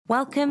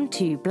Welcome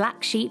to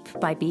Black Sheep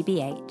by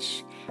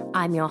BBH.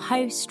 I'm your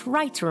host,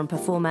 writer and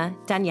performer,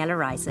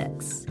 Daniela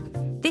Isaacs.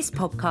 This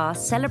podcast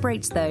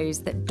celebrates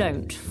those that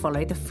don't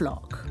follow the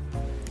flock.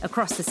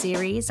 Across the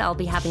series, I'll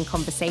be having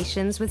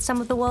conversations with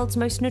some of the world's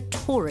most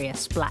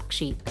notorious black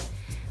sheep.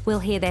 We'll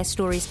hear their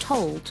stories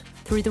told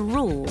through the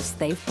rules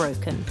they've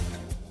broken.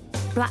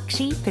 Black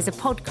Sheep is a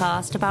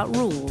podcast about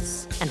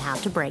rules and how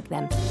to break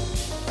them.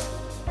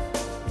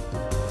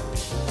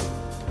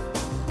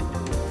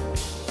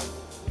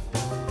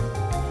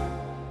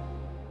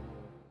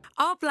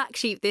 Our black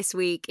sheep this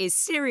week is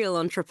serial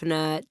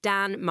entrepreneur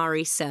Dan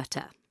Murray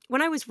Serter.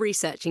 When I was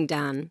researching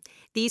Dan,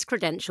 these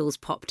credentials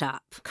popped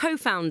up.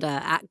 Co-founder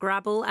at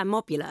Grabble and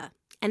Mobula,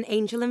 an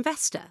angel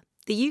investor,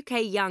 the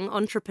UK Young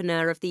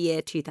Entrepreneur of the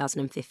Year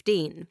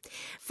 2015,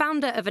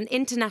 founder of an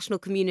international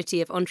community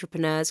of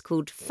entrepreneurs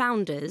called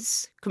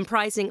Founders,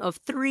 comprising of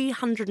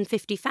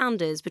 350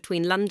 founders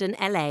between London,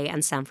 LA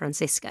and San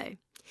Francisco.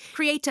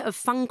 Creator of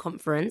Fun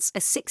Conference, a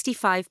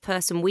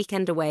 65-person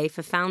weekend away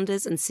for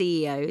founders and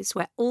CEOs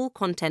where all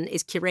content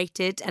is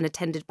curated and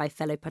attended by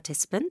fellow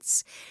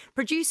participants.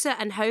 Producer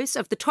and host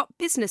of the top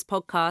business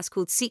podcast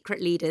called Secret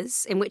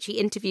Leaders, in which he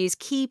interviews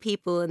key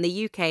people in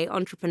the UK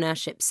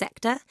entrepreneurship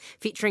sector,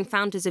 featuring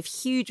founders of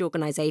huge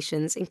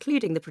organisations,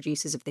 including the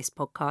producers of this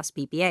podcast,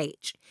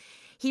 BBH.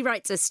 He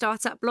writes a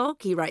startup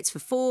blog, he writes for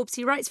Forbes,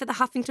 he writes for the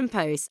Huffington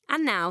Post,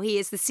 and now he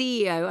is the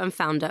CEO and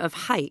founder of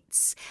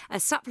Heights, a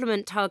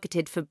supplement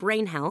targeted for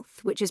brain health,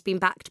 which has been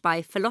backed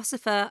by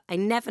philosopher, I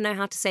never know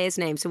how to say his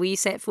name, so will you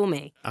say it for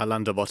me?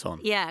 Alain de Botton.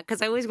 Yeah,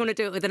 because I always want to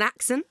do it with an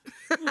accent.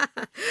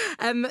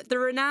 The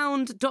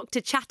renowned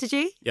Dr.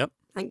 Chatterjee. Yep.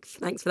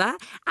 Thanks for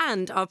that.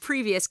 And our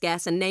previous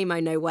guest, a name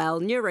I know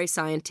well,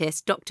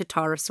 neuroscientist Dr.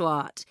 Tara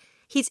Swart.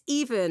 He's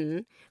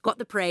even got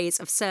the praise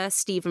of Sir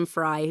Stephen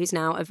Fry, who's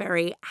now a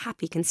very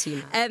happy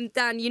consumer.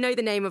 Dan, you know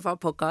the name of our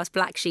podcast,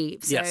 Black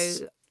Sheep. So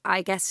yes.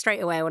 I guess straight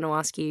away I want to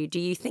ask you,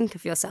 do you think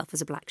of yourself as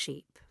a black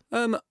sheep?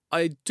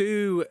 I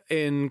do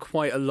in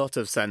quite a lot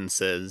of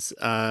senses,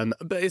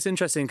 but it's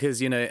interesting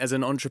because, you know, as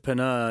an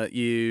entrepreneur,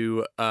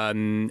 you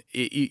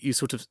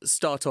sort of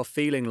start off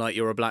feeling like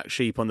you're a black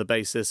sheep on the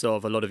basis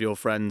of a lot of your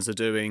friends are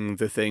doing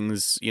the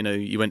things, you know,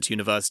 you went to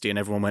university and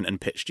everyone went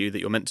and pitched you that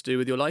you're meant to do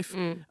with your life.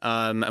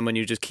 And when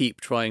you just keep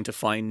trying to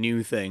find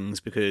new things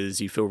because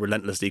you feel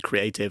relentlessly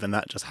creative and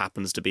that just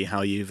happens to be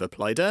how you've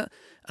applied it,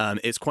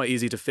 it's quite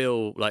easy to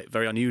feel like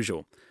very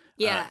unusual.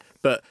 Yeah.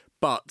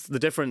 But the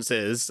difference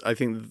is, I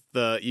think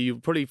that you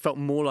probably felt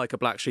more like a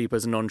black sheep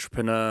as an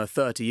entrepreneur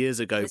 30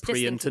 years ago,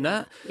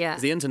 pre-internet. Yeah.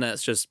 The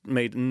internet's just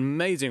made an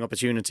amazing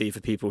opportunity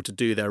for people to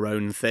do their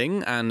own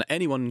thing, and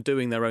anyone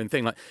doing their own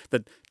thing, like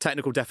the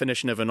technical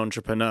definition of an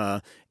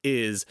entrepreneur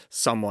is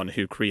someone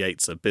who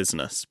creates a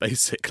business,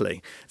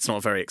 basically. It's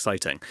not very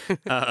exciting.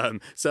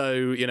 So,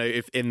 you know,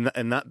 if in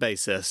that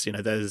basis, you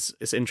know,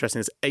 it's interesting,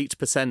 it's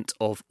 8%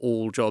 of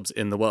all jobs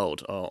in the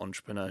world are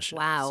entrepreneurship.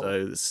 Wow.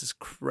 So this is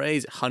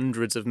crazy.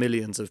 Hundreds of millions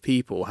of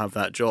people have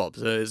that job.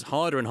 So it's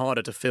harder and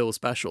harder to feel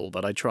special,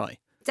 but I try.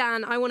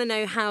 Dan, I want to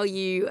know how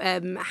you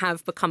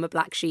have become a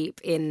black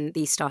sheep in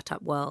the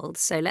startup world.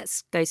 So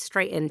let's go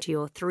straight into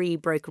your 3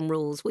 broken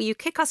rules. Will you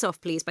kick us off,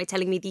 please, by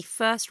telling me the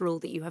first rule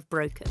that you have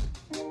broken?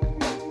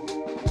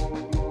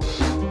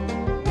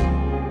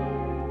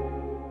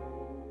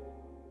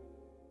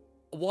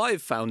 What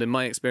I've found in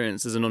my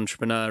experience as an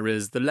entrepreneur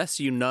is the less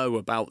you know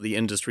about the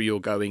industry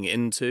you're going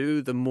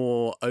into, the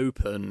more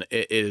open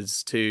it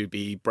is to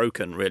be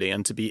broken, really,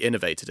 and to be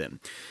innovated in.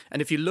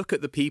 And if you look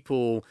at the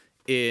people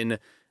in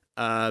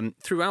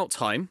throughout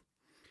time,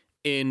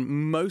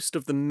 in most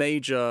of the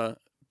major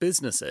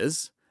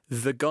businesses,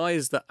 the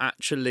guys that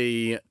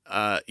actually,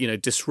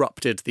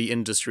 disrupted the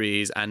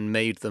industries and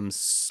made them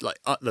like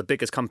the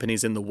biggest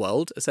companies in the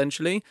world,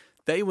 essentially,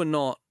 they were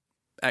not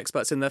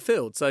experts in their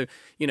field. So,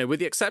 you know, with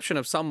the exception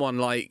of someone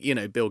like, you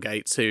know, Bill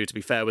Gates, who, to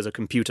be fair, was a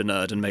computer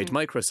nerd and made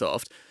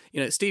Microsoft,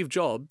 you know, Steve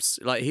Jobs,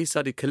 like, he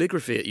studied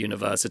calligraphy at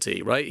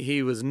university, right?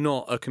 He was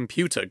not a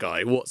computer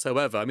guy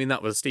whatsoever. I mean,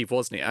 that was Steve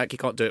Wozniak. You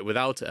can't do it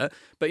without it.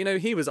 But, you know,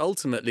 he was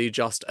ultimately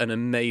just an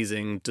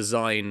amazing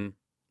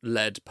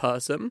design-led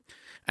person,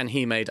 and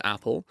he made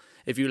Apple.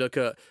 If you look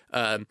at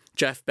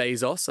Jeff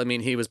Bezos, I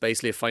mean, he was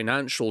basically a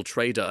financial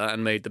trader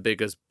and made the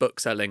biggest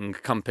book-selling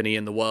company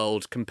in the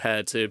world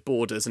compared to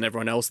Borders and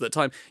everyone else at the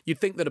time. You'd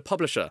think that a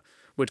publisher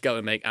would go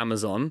and make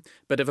Amazon,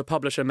 but if a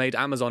publisher made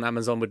Amazon,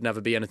 Amazon would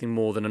never be anything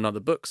more than another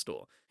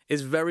bookstore.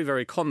 It's very,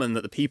 very common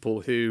that the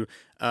people who,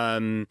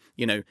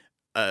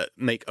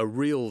 make a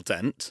real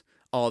dent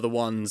are the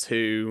ones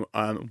who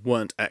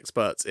weren't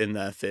experts in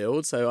their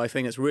field. So I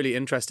think it's really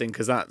interesting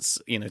because that's,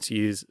 you know, to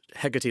use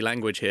Hegarty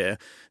language here,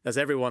 there's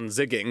everyone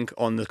zigging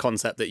on the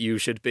concept that you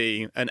should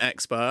be an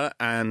expert,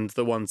 and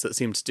the ones that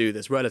seem to do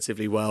this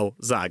relatively well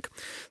zag.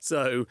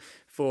 So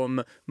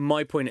from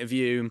my point of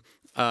view,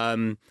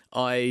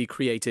 I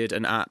created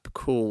an app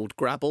called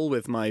Grabble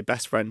with my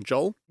best friend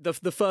Joel.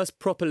 The first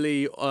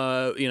properly,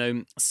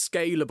 scalable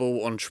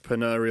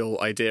entrepreneurial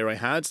idea I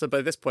had. So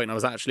by this point, I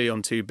was actually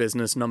on to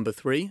business number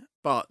 3.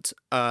 But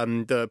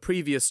the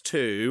previous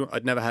 2,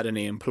 I'd never had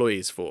any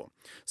employees for.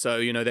 So,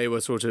 they were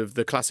sort of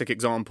the classic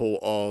example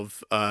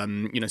of,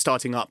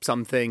 starting up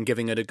something,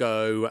 giving it a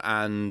go,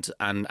 and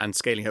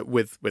scaling it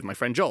with my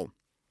friend Joel.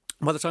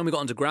 By the time we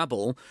got onto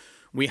Grabble,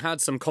 we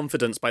had some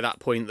confidence by that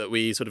point that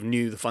we sort of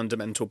knew the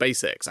fundamental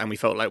basics and we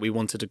felt like we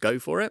wanted to go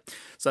for it.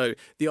 So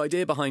the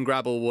idea behind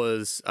Grabble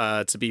was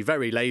to be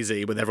very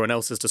lazy with everyone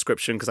else's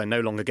description, because I no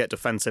longer get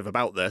defensive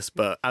about this.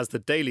 But as the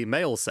Daily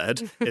Mail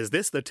said, is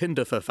this the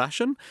Tinder for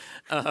fashion?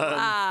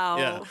 Wow.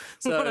 Yeah.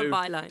 So, what a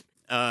byline.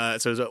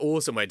 So it was an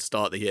awesome way to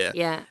start the year.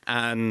 Yeah.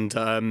 And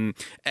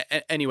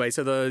anyway,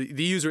 so the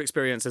user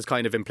experience is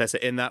kind of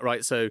implicit in that,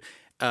 right? So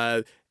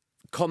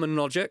common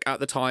logic at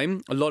the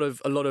time, a lot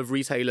of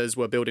retailers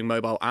were building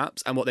mobile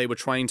apps, and what they were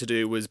trying to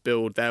do was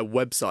build their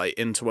website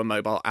into a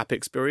mobile app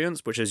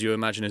experience, which, as you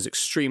imagine, is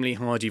extremely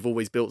hard. You've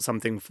always built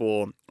something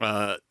for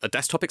a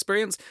desktop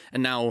experience,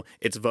 and now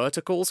it's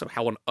vertical. So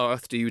how on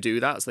earth do you do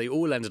that? So they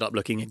all ended up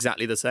looking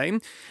exactly the same.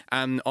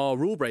 And our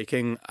rule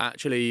breaking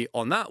actually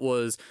on that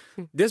was,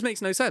 this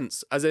makes no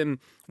sense. As in,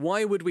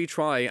 why would we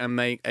try and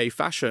make a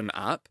fashion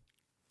app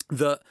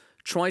that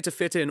try to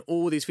fit in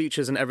all these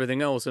features and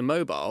everything else in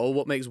mobile?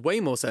 What makes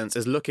way more sense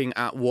is looking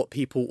at what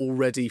people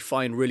already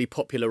find really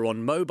popular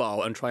on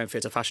mobile and try and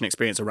fit a fashion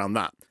experience around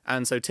that.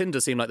 And so Tinder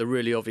seemed like the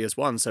really obvious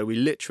one. So we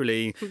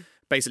literally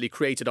basically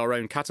created our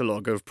own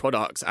catalogue of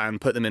products and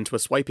put them into a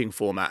swiping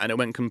format, and it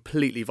went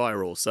completely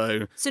viral.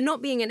 So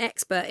not being an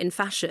expert in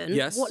fashion,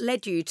 yes. What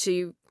led you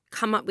to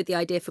come up with the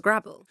idea for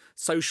Grabble?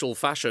 Social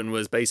fashion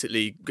was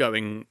basically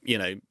going,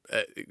 it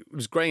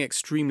was growing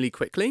extremely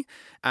quickly,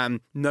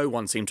 and no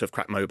one seemed to have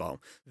cracked mobile.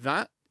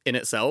 That in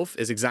itself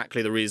is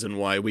exactly the reason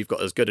why we've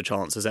got as good a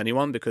chance as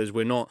anyone, because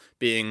we're not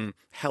being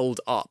held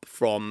up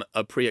from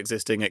a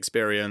pre-existing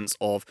experience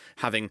of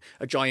having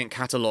a giant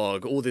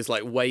catalogue, all this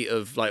like weight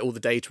of like all the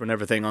data and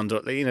everything under,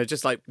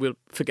 just like we'll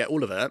forget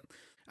all of it.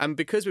 And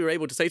because we were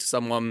able to say to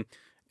someone,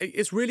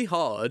 it's really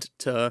hard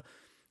to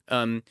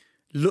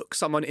look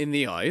someone in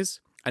the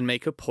eyes and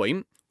make a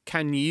point.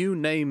 Can you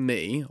name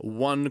me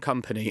one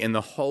company in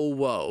the whole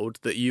world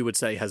that you would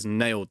say has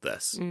nailed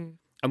this?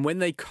 And when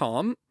they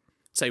can't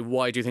say,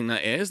 why do you think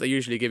that is? They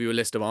usually give you a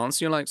list of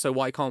answers. You're like, so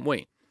why can't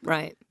we?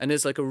 Right. And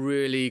it's like a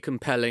really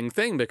compelling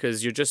thing,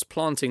 because you're just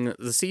planting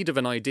the seed of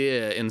an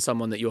idea in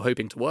someone that you're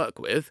hoping to work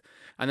with.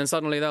 And then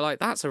suddenly they're like,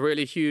 that's a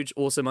really huge,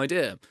 awesome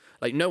idea.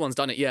 Like, no one's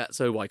done it yet,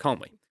 so why can't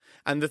we?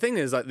 And the thing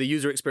is, like, the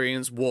user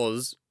experience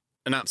was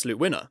an absolute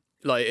winner.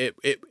 Like,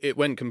 it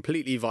went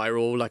completely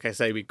viral. Like I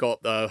say, we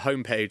got the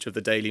homepage of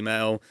the Daily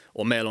Mail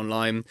or Mail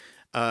Online.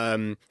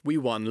 We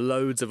won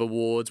loads of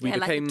awards. We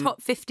became like the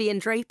top 50 in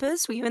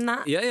Drapers. Were you in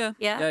that?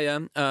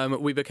 Yeah.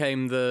 We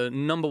became the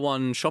number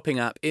 1 shopping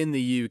app in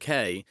the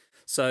UK.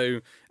 So,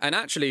 and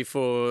actually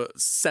for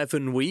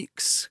 7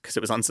 weeks, because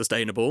it was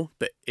unsustainable,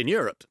 but in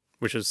Europe,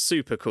 which was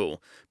super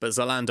cool. But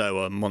Zalando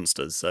are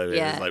monsters, so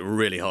it was like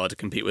really hard to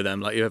compete with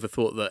them. Like, you ever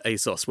thought that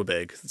ASOS were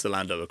big?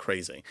 Zalando are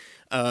crazy.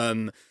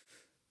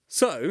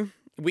 So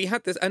we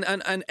had this,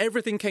 and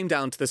everything came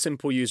down to the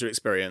simple user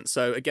experience.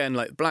 So again,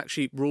 like black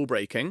sheep rule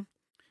breaking,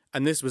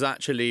 and this was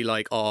actually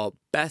like our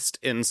best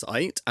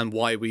insight and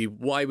why we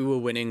were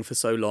winning for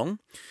so long.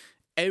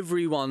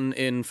 Everyone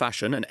in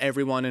fashion and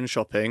everyone in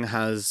shopping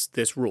has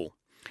this rule,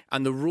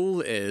 and the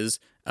rule is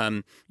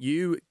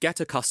you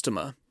get a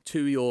customer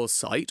to your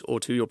site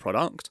or to your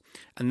product,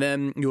 and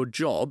then your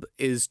job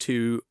is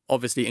to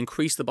obviously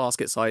increase the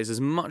basket size as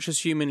much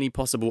as humanly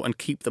possible and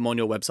keep them on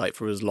your website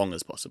for as long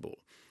as possible.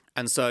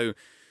 And so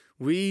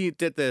we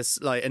did this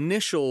like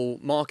initial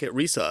market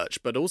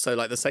research, but also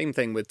like the same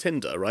thing with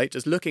Tinder, right?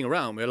 Just looking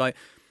around, we were like,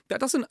 that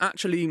doesn't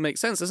actually make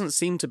sense. Doesn't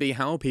seem to be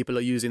how people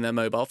are using their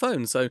mobile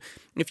phones. So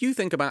if you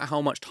think about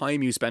how much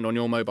time you spend on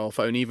your mobile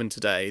phone even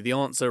today, the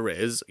answer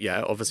is,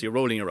 obviously you're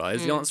rolling your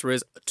eyes. The answer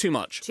is too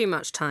much. Too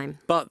much time.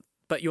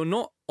 But you're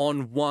not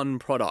on one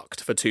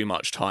product for too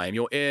much time.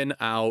 You're in,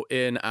 out.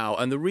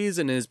 And the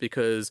reason is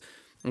because,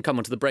 and come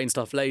on to the brain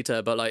stuff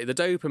later, but like the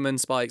dopamine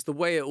spikes, the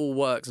way it all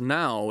works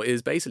now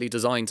is basically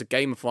designed to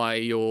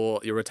gamify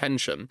your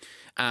attention.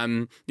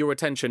 Your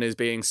attention is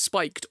being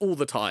spiked all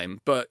the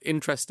time, but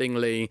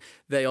interestingly,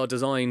 they are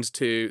designed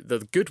to,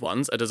 the good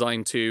ones are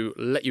designed to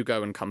let you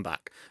go and come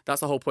back.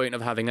 That's the whole point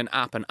of having an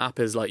app. An app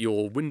is like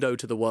your window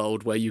to the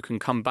world where you can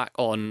come back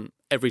on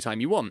every time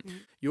you want.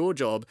 Your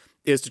job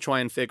is to try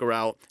and figure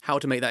out how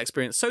to make that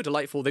experience so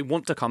delightful they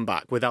want to come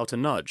back without a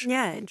nudge.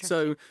 Yeah, interesting.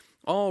 So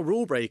our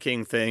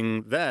rule-breaking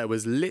thing there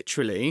was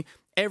literally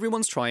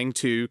everyone's trying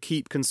to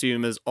keep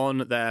consumers on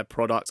their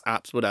products,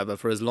 apps, whatever,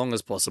 for as long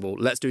as possible.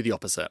 Let's do the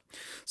opposite.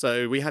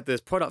 So we had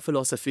this product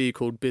philosophy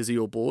called busy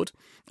or bored,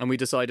 and we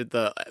decided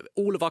that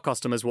all of our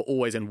customers were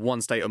always in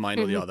one state of mind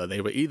or the other.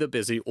 They were either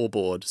busy or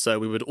bored. So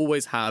we would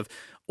always have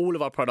all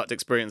of our product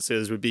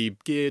experiences would be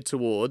geared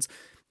towards,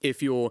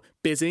 if you're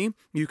busy,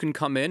 you can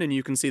come in and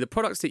you can see the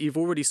products that you've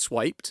already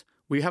swiped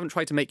we haven't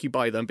tried to make you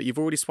buy them, but you've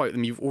already swiped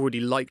them, you've already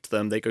liked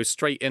them. They go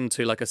straight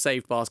into like a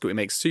saved basket. We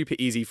make super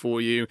easy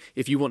for you.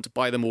 If you want to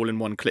buy them all in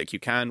one click, you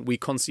can. We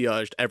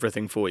concierged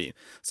everything for you.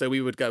 So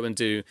we would go and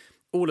do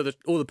all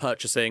the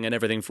purchasing and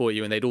everything for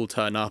you, and they'd all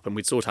turn up, and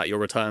we'd sort out your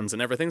returns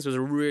and everything. So it was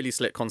a really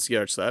slick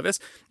concierge service.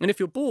 And if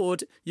you're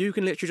bored, you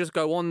can literally just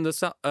go on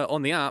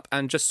the app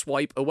and just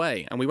swipe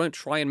away, and we won't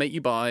try and make you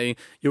buy.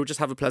 You'll just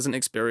have a pleasant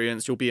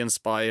experience. You'll be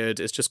inspired.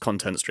 It's just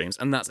content streams,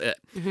 and that's it.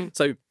 Mm-hmm.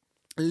 So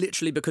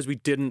literally, because we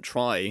didn't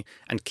try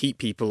and keep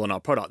people on our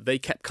product, they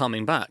kept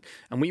coming back.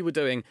 And we were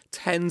doing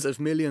tens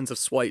of millions of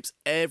swipes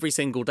every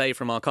single day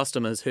from our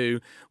customers who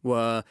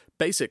were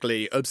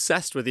basically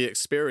obsessed with the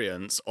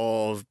experience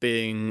of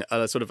being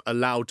sort of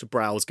allowed to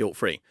browse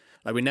guilt-free.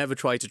 Like, we never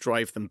tried to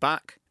drive them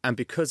back. And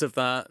because of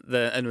that,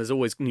 and there's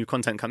always new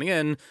content coming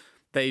in,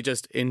 they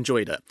just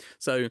enjoyed it.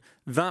 So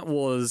that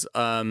was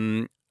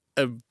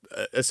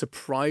a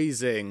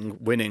surprising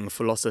winning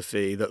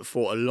philosophy that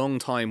for a long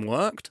time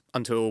worked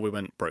until we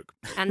went broke.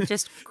 And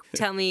just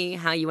tell me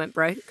how you went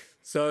broke.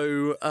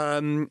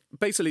 So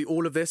basically,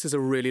 all of this is a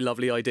really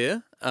lovely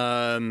idea,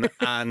 and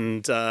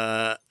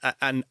the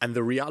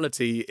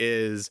reality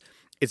is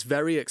it's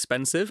very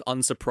expensive,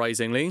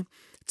 unsurprisingly,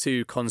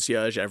 to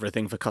concierge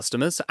everything for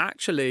customers. So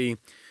actually,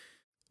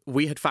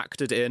 we had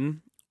factored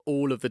in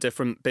all of the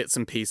different bits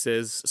and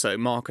pieces, so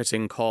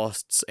marketing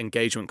costs,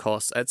 engagement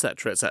costs,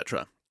 etc.,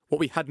 etc. What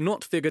we had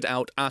not figured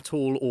out at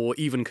all or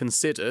even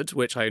considered,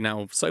 which I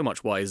now so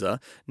much wiser,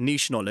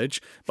 niche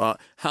knowledge, but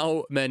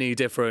how many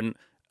different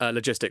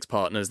logistics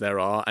partners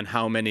there are and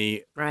how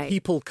many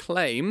people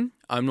claim,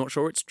 I'm not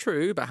sure it's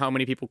true, but how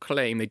many people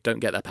claim they don't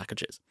get their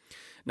packages.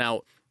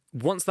 Now,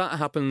 once that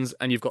happens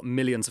and you've got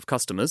millions of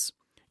customers,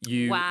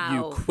 you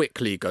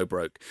quickly go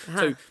broke. Uh-huh.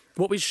 So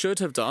what we should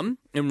have done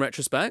in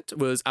retrospect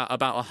was at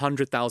about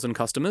 100,000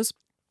 customers,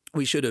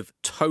 we should have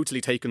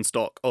totally taken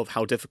stock of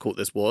how difficult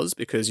this was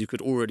because you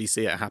could already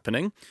see it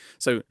happening.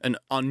 So an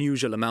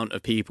unusual amount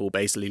of people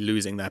basically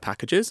losing their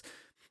packages.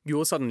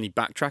 You're suddenly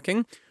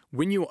backtracking.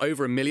 When you're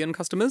over 1 million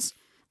customers,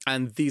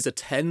 and these are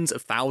tens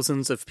of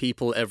thousands of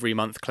people every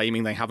month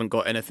claiming they haven't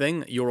got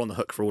anything, you're on the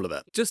hook for all of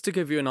it. Just to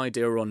give you an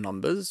idea on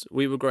numbers,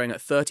 we were growing at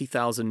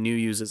 30,000 new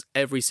users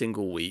every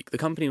single week. The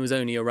company was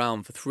only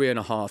around for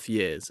 3.5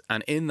 years.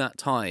 And in that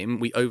time,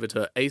 we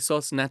overtook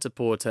ASOS,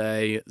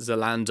 Net-a-Porter,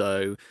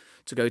 Zalando,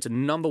 to go to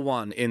number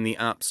 1 in the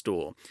App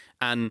Store.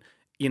 And,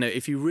 you know,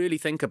 if you really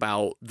think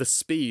about the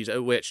speed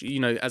at which, you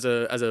know, as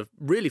a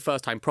really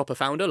first-time proper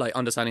founder, like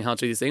understanding how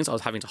to do these things, I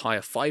was having to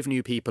hire 5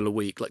 new people a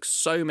week, like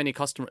so many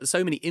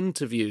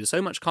interviews,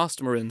 so much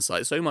customer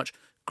insight, so much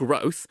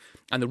growth,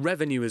 and the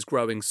revenue is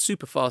growing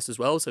super fast as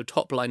well. So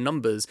top-line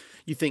numbers,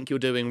 you think you're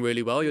doing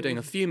really well. You're doing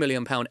a few £1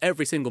 million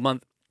every single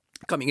month,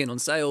 coming in on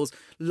sales,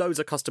 loads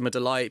of customer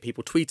delight,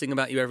 people tweeting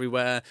about you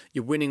everywhere,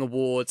 you're winning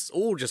awards,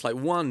 all just like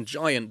one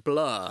giant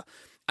blur.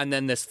 And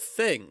then this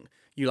thing,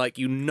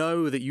 you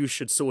know that you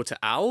should sort it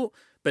out,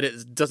 but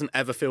it doesn't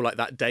ever feel like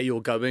that day you're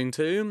going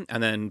to.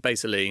 And then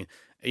basically,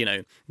 you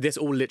know, this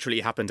all literally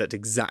happened at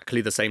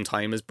exactly the same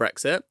time as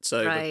Brexit.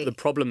 So the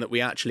problem that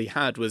we actually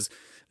had was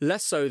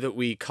less so that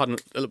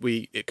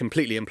it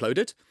completely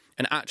imploded,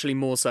 and actually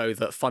more so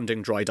that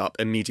funding dried up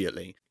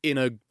immediately. In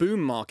a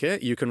boom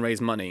market, you can raise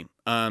money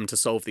to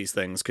solve these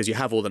things because you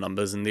have all the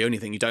numbers, and the only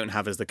thing you don't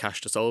have is the cash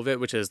to solve it,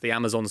 which is the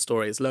Amazon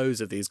story. It's loads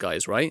of these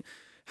guys, right?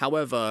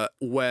 However,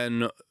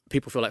 when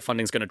people feel like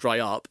funding's going to dry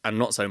up, and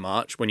not so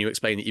much, when you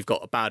explain that you've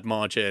got a bad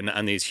margin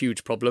and these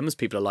huge problems,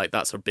 people are like,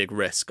 that's a big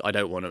risk. I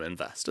don't want to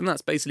invest. And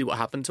that's basically what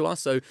happened to us.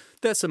 So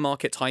there's some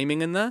market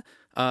timing in there.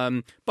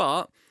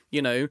 But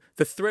you know,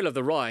 the thrill of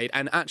the ride.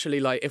 And actually,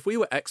 like, if we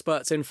were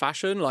experts in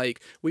fashion,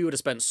 like, we would have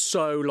spent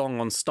so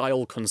long on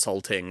style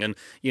consulting and,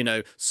 you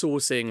know,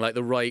 sourcing, like,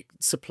 the right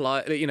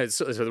supply, you know,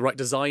 so the right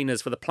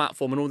designers for the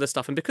platform and all this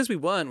stuff. And because we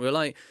weren't, we were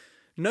like,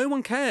 no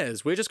one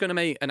cares. We're just going to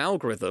make an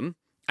algorithm,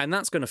 and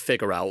that's going to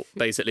figure out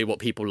basically what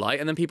people like.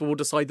 And then people will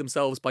decide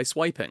themselves by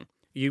swiping.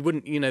 You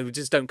wouldn't, you know,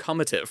 just don't come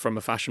at it from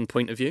a fashion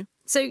point of view.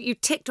 So you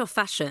ticked off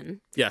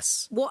fashion.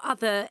 Yes. What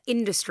other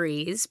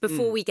industries,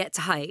 before we get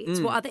to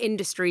Heights, what other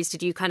industries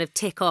did you kind of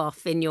tick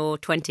off in your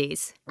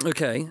 20s?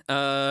 Okay.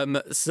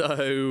 Well,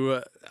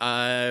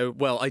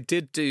 I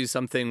did do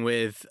something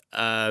with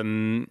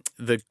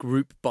the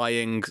group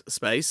buying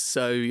space.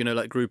 So, you know,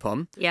 like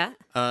Groupon. Yeah.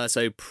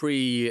 So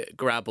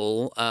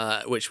pre-Grabble,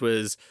 which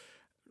was,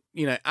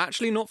 you know,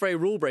 actually not very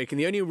rule-breaking.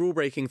 The only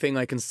rule-breaking thing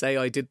I can say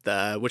I did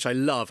there, which I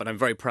love and I'm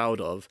very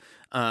proud of,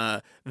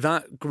 that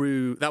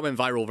went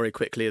viral very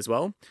quickly as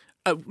well.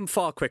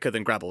 Far quicker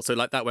than Grabble. So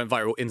like that went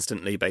viral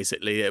instantly,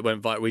 basically. It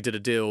went viral. We did a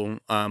deal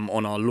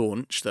on our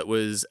launch that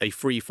was a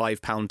free £5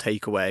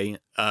 takeaway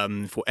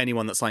for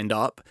anyone that signed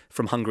up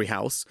from Hungry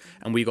House.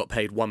 And we got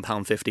paid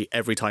 £1.50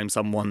 every time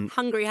someone...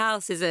 Hungry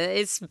House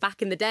is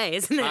back in the day,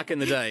 isn't it? Back in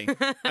the day.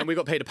 And we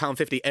got paid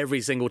 £1.50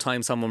 every single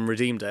time someone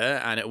redeemed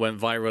it. And it went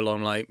viral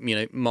on, like, you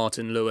know,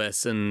 Martin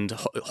Lewis and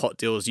Hot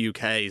Deals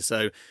UK.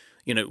 So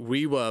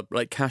we were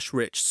like cash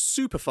rich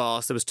super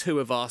fast. There was 2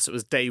 of us. It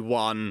was day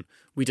 1.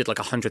 We did like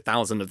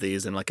 100,000 of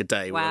these in like a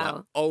day. Wow. We were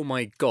like, oh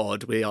my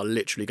God, we are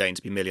literally going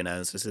to be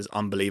millionaires. This is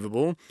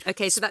unbelievable.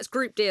 Okay, so that's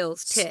group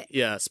deals, tick.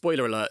 Yeah,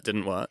 spoiler alert,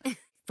 didn't work.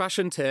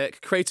 Fashion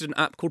tick, created an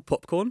app called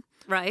Popcorn.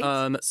 Right.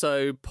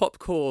 So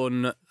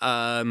Popcorn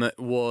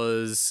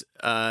was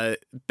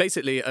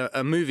basically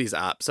a movies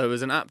app. So it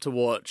was an app to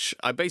watch.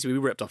 We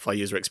ripped off our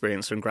user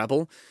experience from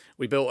Grabble.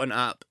 We built an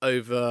app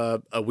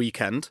over a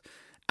weekend,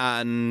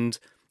 and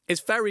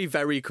it's very,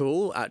 very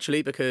cool,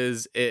 actually,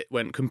 because it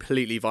went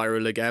completely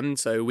viral again.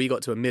 So we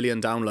got to 1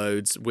 million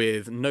downloads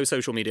with no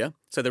social media.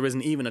 So there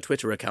isn't even a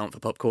Twitter account for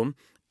Popcorn.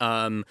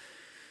 But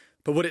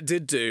what it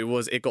did do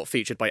was it got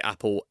featured by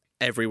Apple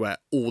everywhere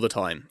all the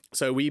time.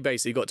 So we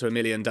basically got to 1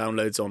 million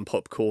downloads on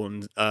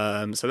Popcorn.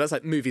 So that's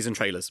like movies and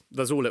trailers.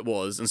 That's all it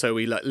was. And so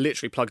we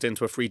literally plugged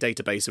into a free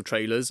database of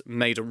trailers,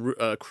 made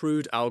a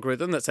crude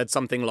algorithm that said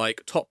something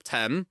like top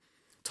 10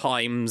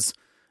 times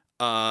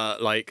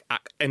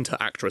enter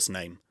actress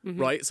name,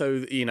 right?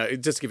 So,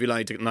 just to give you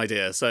an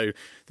idea. So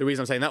the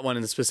reason I'm saying that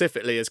one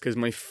specifically is because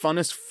my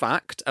funnest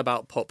fact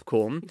about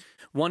Popcorn,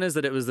 one is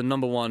that it was the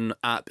 #1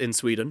 app in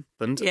Sweden.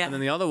 Yeah. And then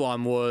the other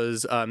one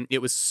was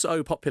it was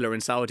so popular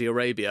in Saudi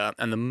Arabia,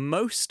 and the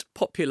most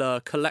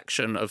popular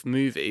collection of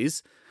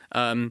movies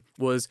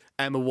was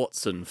Emma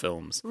Watson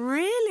films.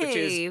 Really? Which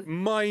is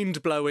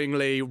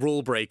mind-blowingly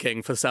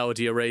rule-breaking for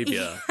Saudi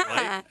Arabia,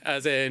 right?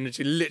 As in,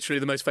 she's literally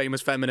the most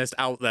famous feminist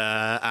out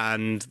there,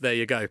 and there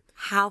you go.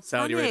 How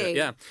Saudi funny. Arabia,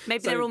 yeah.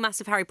 Maybe they're all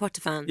massive Harry Potter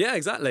fans. Yeah,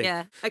 exactly.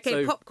 Yeah.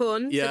 Okay,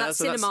 Popcorn. Yeah, so that's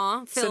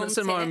cinema, film,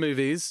 cinema and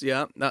movies.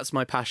 Yeah, that's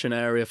my passion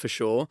area for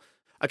sure.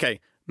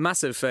 Okay,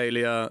 massive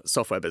failure,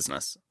 software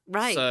business.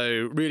 Right.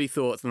 So really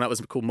thought that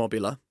was called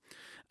Mobula.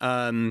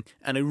 And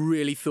I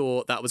really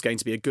thought that was going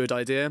to be a good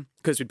idea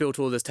because we built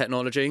all this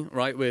technology,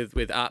 right, with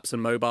apps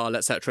and mobile,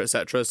 et cetera, et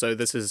cetera. So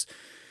this is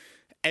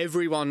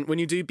everyone, when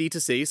you do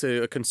B2C,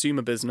 so a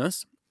consumer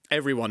business,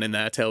 everyone in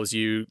there tells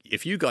you,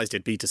 if you guys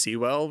did B2C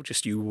well,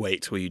 just you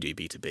wait till you do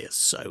B2B. It's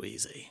so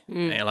easy.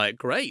 And you're like,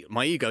 great.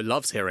 My ego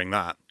loves hearing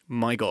that.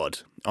 My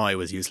God, I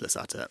was useless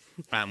at it.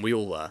 And we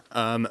all were.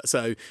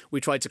 So we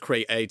tried to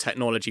create a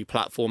technology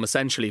platform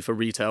essentially for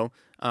retail,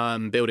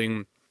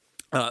 building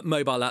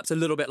mobile apps, a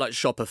little bit like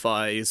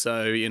Shopify.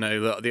 So,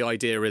 the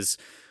idea is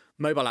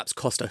mobile apps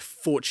cost a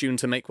fortune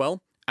to make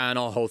well. And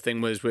our whole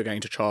thing was we're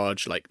going to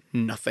charge like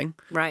nothing,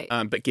 right?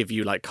 But give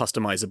you like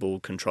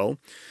customizable control.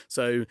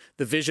 So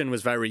the vision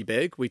was very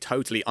big. We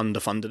totally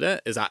underfunded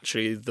it, is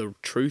actually the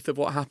truth of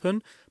what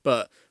happened.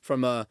 But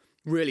from a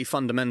really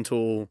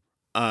fundamental,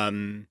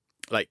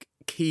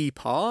 key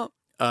part,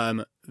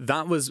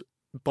 that was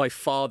by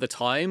far the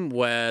time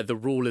where the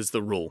rule is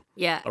the rule.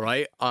 Yeah. All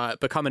right.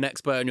 Become an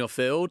expert in your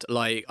field.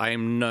 Like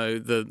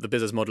the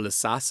business model is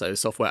SaaS, so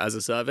software as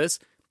a service.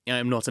 I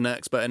am not an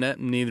expert in it.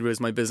 Neither is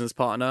my business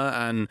partner,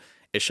 and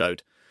it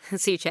showed.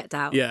 So you checked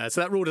out. Yeah,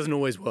 so that rule doesn't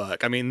always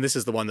work. I mean, this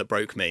is the one that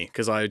broke me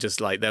because I just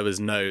there was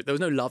no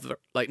love,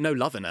 no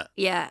love in it.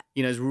 Yeah.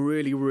 It's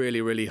really, really,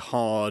 really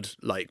hard,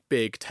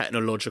 big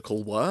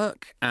technological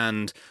work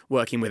and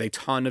working with a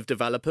ton of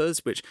developers,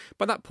 which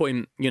by that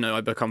point,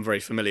 I become very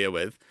familiar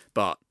with,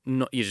 but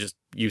you're just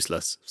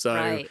useless. So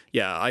right.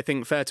 Yeah, I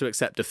think fair to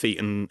accept defeat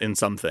in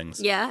some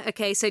things. Yeah.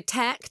 Okay. So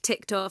tech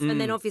ticked off, and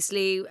then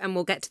obviously, and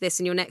we'll get to this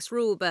in your next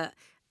rule, but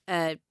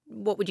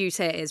what would you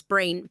say it is?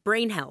 Brain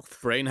health.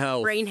 Brain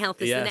health. Brain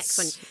health is the next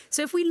one.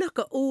 So if we look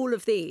at all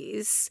of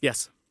these,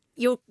 yes,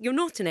 you're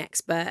not an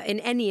expert in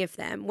any of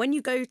them. When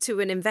you go to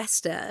an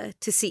investor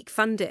to seek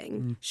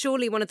funding,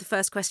 surely one of the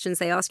first questions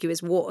they ask you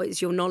is, what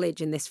is your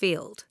knowledge in this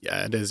field?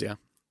 Yeah, it is. Yeah.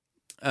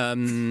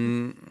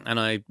 And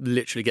I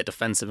literally get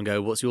defensive and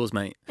go, "What's yours,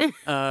 mate?"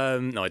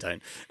 No, I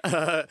don't.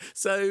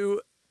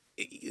 So,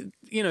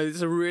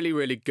 it's a really,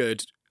 really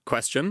good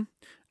question.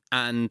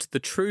 And the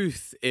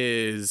truth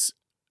is,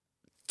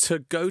 to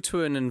go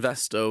to an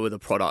investor with a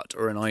product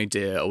or an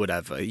idea or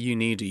whatever, you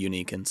need a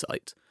unique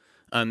insight.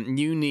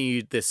 You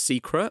need this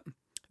secret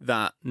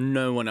that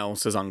no one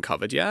else has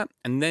uncovered yet.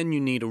 And then you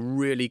need a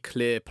really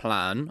clear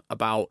plan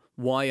about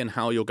why and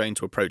how you're going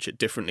to approach it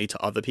differently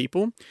to other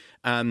people.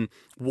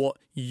 What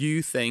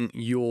you think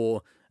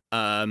your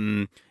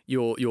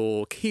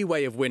key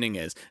way of winning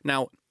is.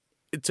 Now,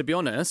 to be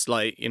honest,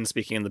 in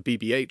speaking in the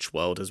BBH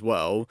world as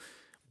well,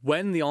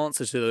 when the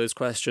answer to those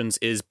questions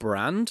is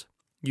brand,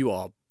 you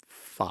are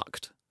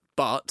fucked.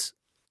 But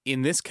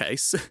in this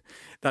case,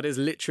 that is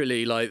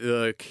literally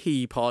the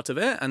key part of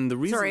it, and the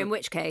reason. Sorry, in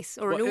which case,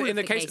 or in all of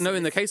the cases? No,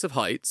 in the case of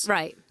Heights,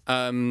 right?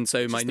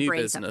 So my new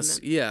business,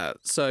 supplement. yeah.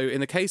 So in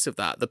the case of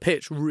that, the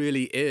pitch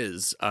really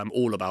is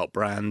all about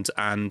brand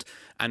and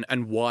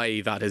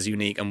why that is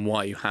unique and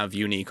why you have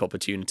unique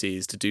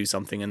opportunities to do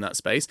something in that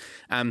space.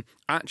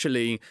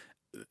 Actually,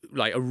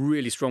 I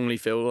really strongly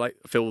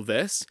feel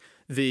this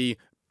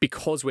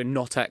because we're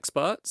not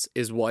experts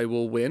is why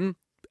we'll win.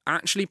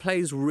 Actually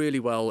plays really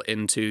well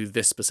into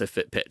this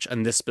specific pitch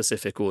and this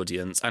specific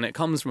audience, and it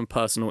comes from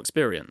personal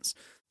experience.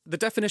 The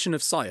definition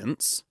of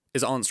science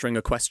is answering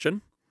a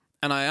question,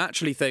 And I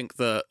actually think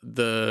that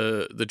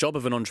the job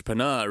of an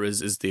entrepreneur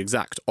is the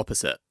exact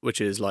opposite, which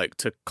is like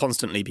to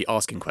constantly be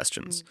asking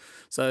questions.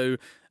 So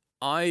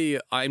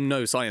I'm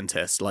no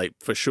scientist, like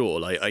for sure.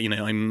 Like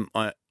I'm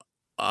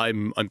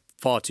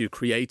far too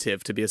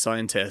creative to be a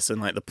scientist,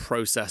 and like the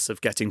process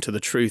of getting to the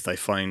truth I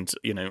find,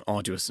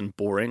 arduous and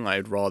boring.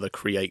 I'd rather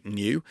create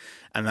new,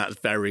 and that's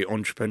very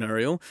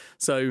entrepreneurial.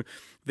 So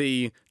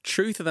the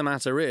truth of the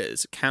matter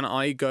is, can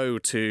I go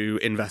to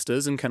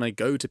investors and can I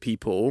go to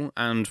people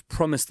and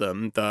promise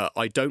them that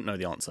I don't know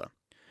the answer?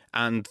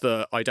 And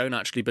that I don't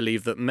actually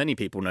believe that many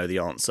people know the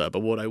answer,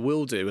 but what I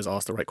will do is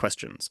ask the right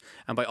questions.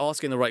 And by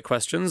asking the right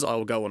questions, I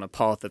will go on a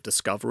path of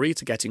discovery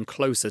to getting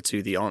closer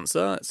to the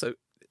answer. So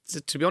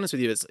to be honest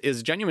with you, it's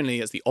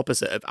the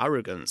opposite of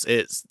arrogance.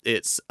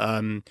 It's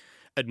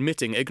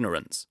admitting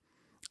ignorance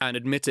and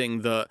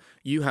admitting that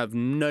you have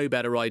no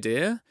better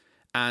idea.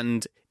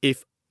 And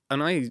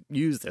I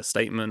use this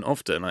statement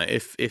often,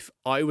 if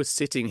I was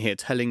sitting here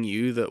telling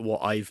you that what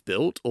I've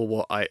built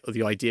or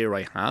the idea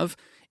I have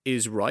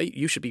is right,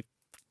 you should be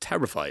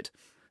terrified.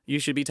 You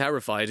should be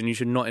terrified, and you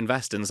should not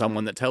invest in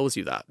someone that tells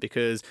you that,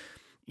 because,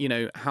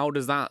 how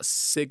does that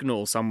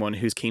signal someone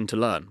who's keen to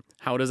learn?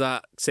 How does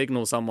that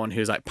signal someone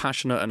who's like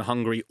passionate and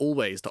hungry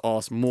always to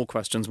ask more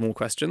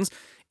questions?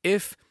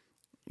 If,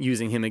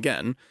 using him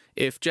again,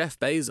 if Jeff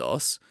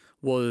Bezos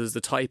was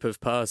the type of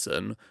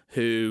person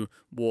who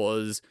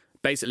was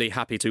basically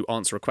happy to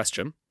answer a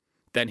question,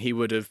 then he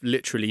would have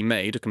literally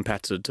made a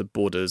competitor to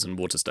Borders and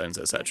Waterstones,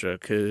 etc.,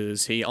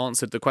 because he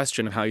answered the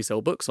question of how you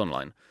sell books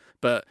online.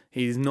 But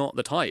he's not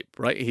the type,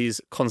 right?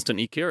 He's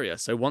constantly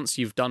curious. So once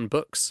you've done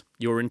books,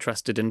 you're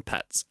interested in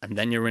pets, and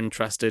then you're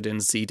interested in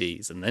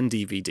CDs, and then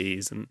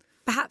DVDs. And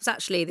perhaps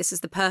actually this is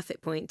the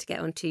perfect point to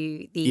get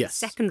onto the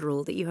second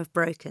rule that you have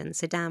broken.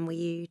 So Dan, will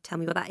you tell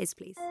me what that is,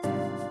 please?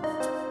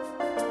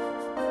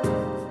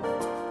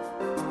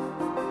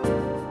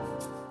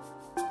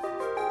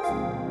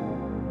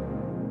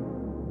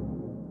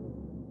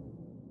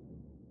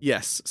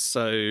 Yes,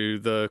 so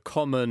the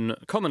common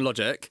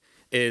logic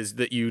is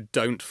that you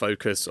don't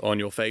focus on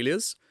your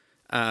failures,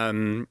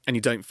 and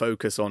you don't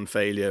focus on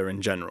failure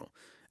in general.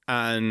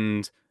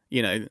 And,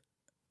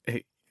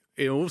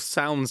 it all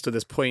sounds to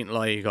this point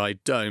like I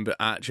don't, but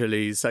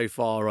actually so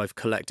far I've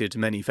collected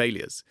many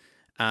failures.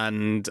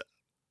 And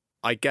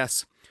I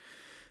guess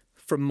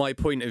from my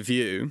point of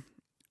view,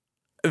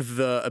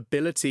 the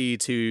ability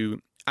to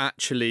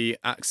actually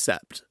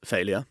accept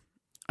failure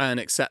and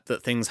accept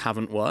that things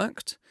haven't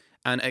worked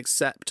and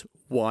accept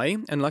why.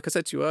 And like I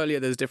said to you earlier,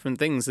 there's different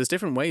things. There's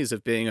different ways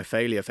of being a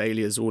failure.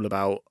 Failure is all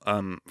about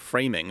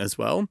framing as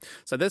well.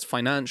 So there's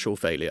financial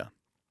failure,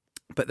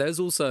 but there's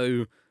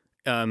also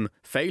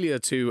failure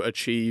to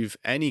achieve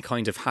any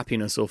kind of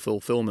happiness or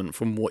fulfillment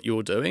from what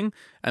you're doing.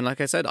 And like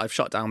I said, I've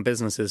shut down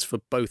businesses for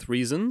both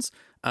reasons.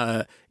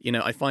 I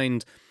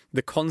find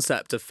the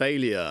concept of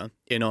failure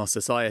in our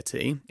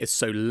society is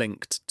so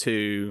linked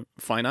to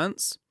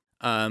finance.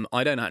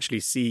 I don't actually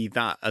see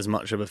that as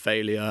much of a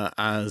failure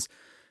as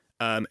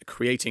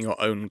creating your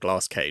own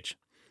glass cage.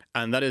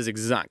 And that is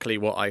exactly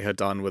what I had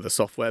done with a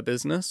software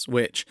business,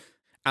 which,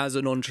 as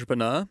an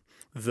entrepreneur,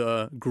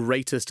 the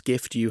greatest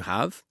gift you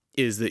have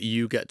is that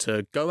you get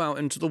to go out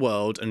into the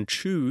world and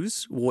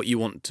choose what you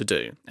want to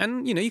do.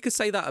 And, you could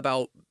say that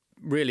about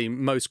really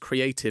most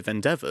creative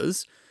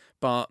endeavors,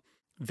 but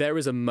there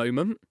is a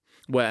moment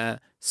where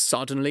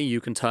suddenly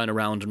you can turn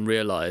around and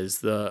realize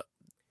that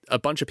a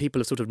bunch of people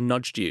have sort of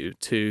nudged you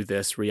to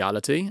this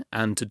reality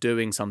and to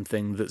doing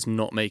something that's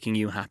not making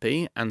you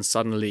happy, and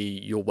suddenly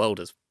your world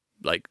is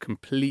like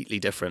completely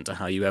different to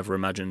how you ever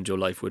imagined your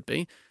life would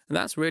be. And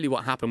that's really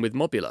what happened with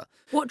Mobula.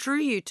 What drew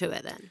you to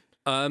it then?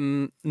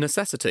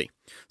 Necessity.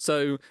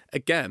 So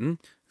again,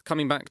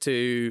 coming back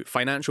to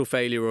financial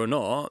failure or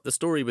not, the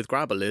story with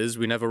Grabble is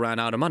we never ran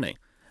out of money.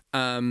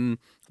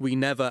 We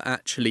never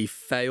actually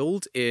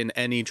failed in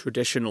any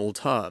traditional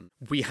term.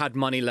 We had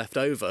money left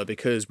over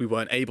because we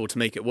weren't able to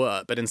make it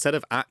work. But instead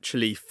of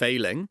actually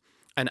failing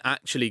and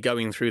actually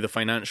going through the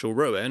financial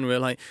ruin, we're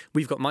like,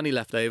 we've got money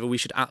left over. We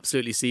should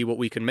absolutely see what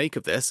we can make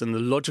of this. And the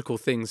logical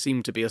thing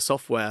seemed to be a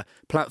software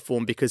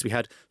platform because we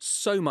had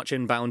so much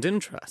inbound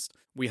interest.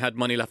 We had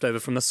money left over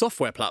from the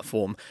software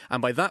platform.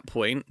 And by that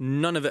point,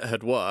 none of it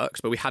had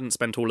worked, but we hadn't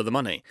spent all of the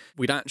money.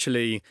 We'd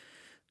actually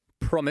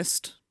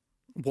promised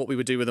what we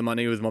would do with the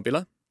money with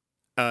Mobula,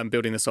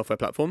 building the software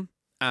platform.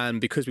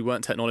 And because we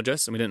weren't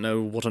technologists and we didn't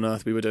know what on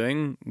earth we were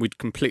doing, we'd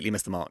completely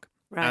missed the mark.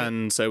 Right.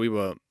 And so we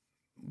were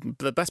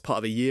the best part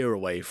of a year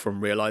away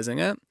from realizing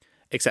it,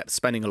 except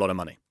spending a lot of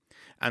money.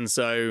 And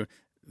so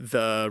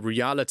the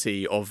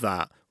reality of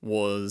that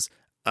was,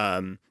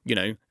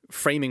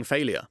 framing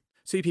failure.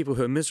 See people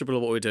who are miserable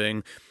at what we're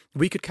doing.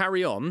 We could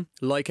carry on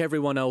like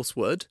everyone else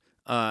would,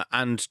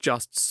 and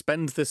just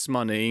spend this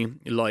money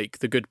like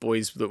the good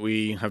boys that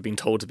we have been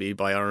told to be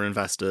by our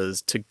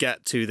investors to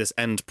get to this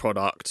end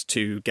product,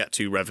 to get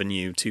to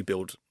revenue, to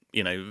build,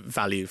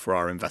 value for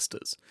our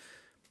investors.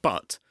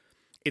 But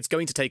it's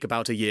going to take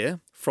about a year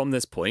from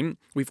this point.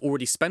 We've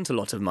already spent a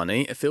lot of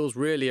money. It feels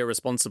really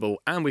irresponsible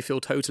and we feel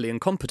totally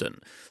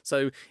incompetent.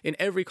 So in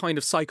every kind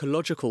of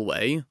psychological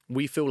way,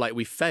 we feel like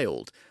we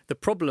failed. The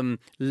problem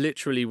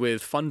literally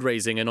with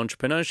fundraising and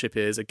entrepreneurship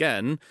is,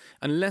 again,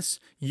 unless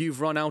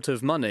you've run out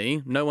of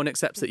money, no one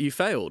accepts that you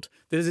failed.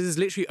 There is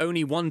literally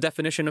only one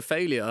definition of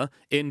failure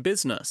in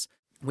business.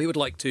 We would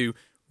like to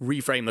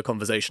reframe the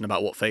conversation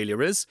about what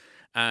failure is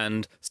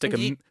and stick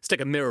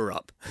a mirror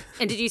up.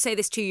 And did you say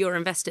this to your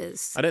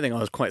investors? I don't think I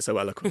was quite so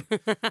eloquent.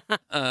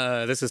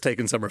 This has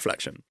taken some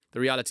reflection. The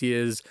reality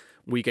is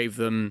we gave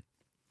them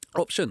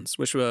options,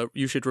 which were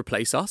you should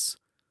replace us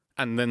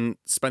and then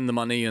spend the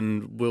money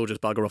and we'll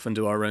just bugger off and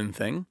do our own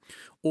thing.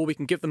 Or we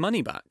can give the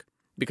money back.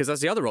 Because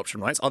that's the other option,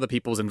 right? It's other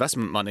people's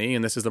investment money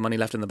and this is the money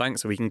left in the bank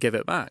so we can give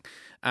it back.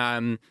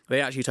 They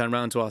actually turned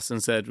around to us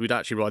and said, we'd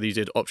actually rather you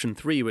did option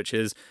 3, which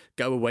is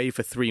go away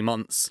for 3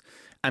 months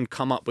and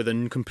come up with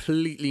a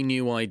completely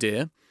new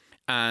idea.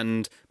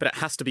 But it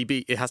has to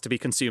be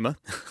consumer.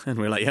 And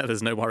we're like, yeah,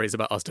 there's no worries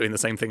about us doing the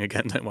same thing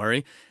again, don't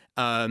worry.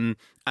 And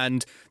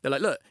they're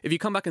like, look, if you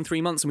come back in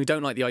 3 months and we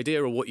don't like the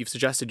idea or what you've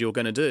suggested you're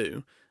going to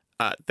do,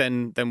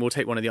 then we'll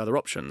take one of the other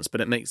options.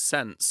 But it makes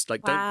sense.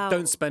 Like,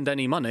 don't spend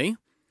any money,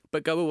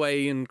 but go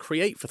away and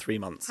create for 3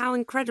 months. How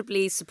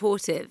incredibly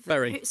supportive.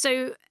 Very.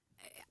 So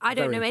I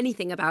don't know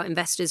anything about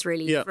investors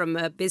really from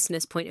a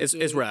business point of view.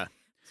 It's rare.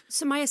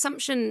 So my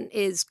assumption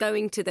is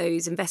going to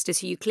those investors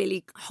who you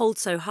clearly hold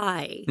so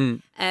high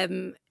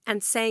and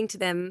saying to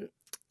them,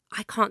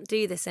 I can't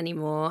do this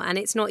anymore. And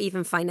it's not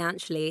even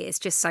financially, it's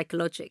just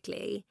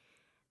psychologically.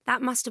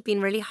 That must have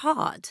been really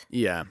hard.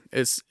 Yeah,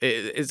 it's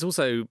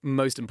also,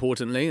 most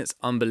importantly, it's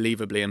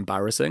unbelievably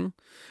embarrassing.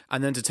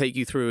 And then to take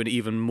you through an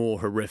even more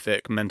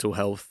horrific mental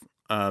health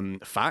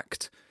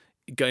fact,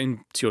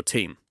 going to your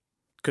team.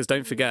 Because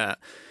don't forget,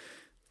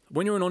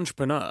 when you're an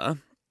entrepreneur,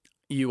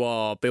 you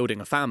are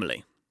building a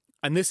family.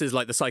 And this is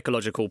like the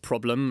psychological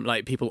problem.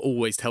 Like people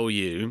always tell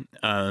you,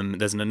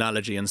 there's an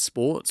analogy in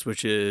sports,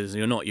 which is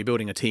you're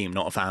building a team,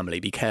 not a family.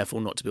 Be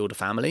careful not to build a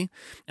family.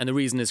 And the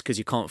reason is because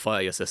you can't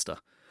fire your sister.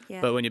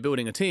 Yeah. But when you're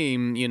building a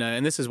team,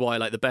 and this is why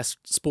like the best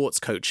sports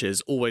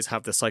coaches always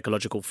have the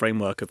psychological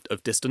framework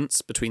of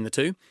distance between the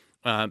two.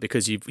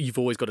 Because you've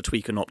always got to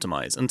tweak and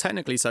optimize. And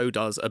technically so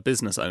does a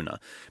business owner.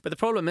 But the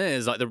problem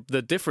is like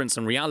the difference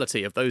in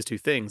reality of those two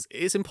things,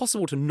 it's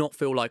impossible to not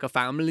feel like a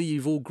family.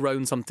 You've all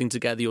grown something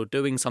together, you're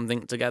doing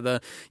something together,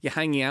 you're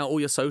hanging out all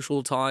your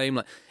social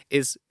time.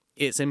 It's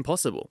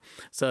impossible.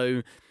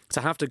 So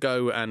to have to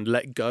go and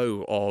let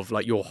go of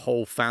like your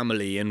whole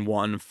family in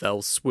one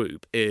fell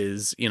swoop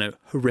is,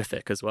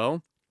 horrific as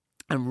well.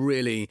 And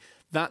really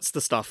that's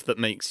the stuff that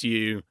makes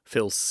you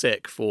feel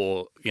sick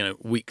for,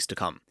 weeks to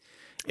come.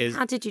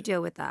 How did you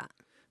deal with that?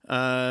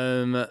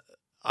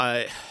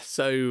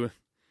 So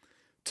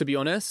to be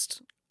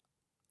honest,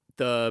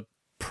 the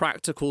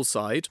practical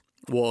side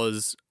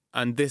was,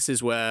 and this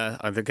is where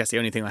I guess the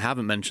only thing I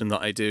haven't mentioned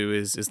that I do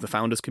is the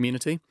founders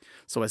community.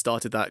 So I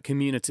started that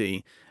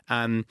community.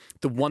 And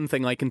the one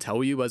thing I can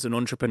tell you as an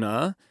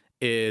entrepreneur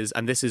is,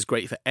 and this is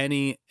great for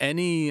any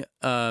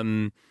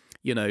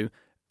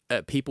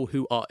people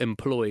who are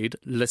employed,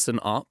 listen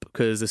up,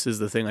 because this is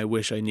the thing I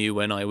wish I knew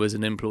when I was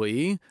an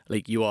employee.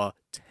 Like, you are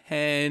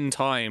 10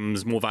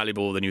 times more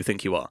valuable than you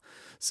think you are.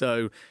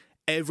 So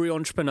every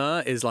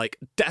entrepreneur is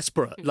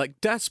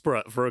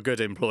desperate for a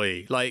good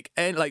employee.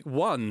 And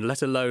one,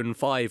 let alone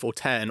 5 or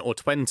 10 or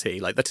 20.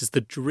 That is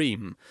the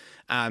dream.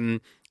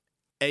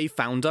 A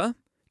founder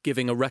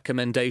giving a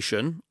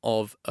recommendation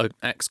of an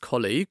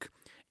ex-colleague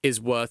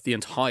is worth the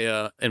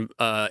entire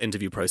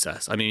interview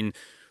process. I mean,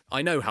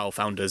 I know how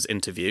founders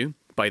interview,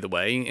 by the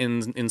way,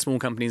 in small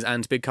companies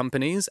and big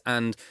companies.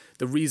 And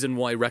the reason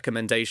why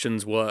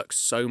recommendations work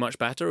so much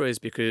better is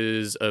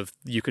because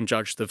you can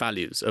judge the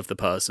values of the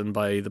person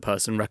by the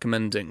person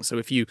recommending. So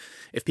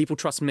if people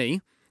trust me,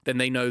 then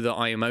they know that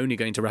I am only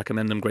going to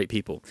recommend them great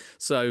people.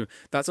 So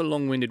that's a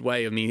long-winded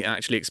way of me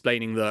actually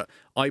explaining that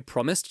I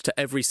promised to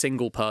every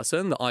single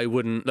person that I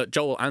wouldn't, that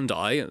Joel and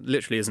I,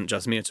 literally isn't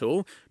just me at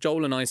all,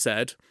 Joel and I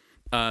said,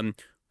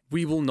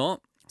 we will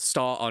not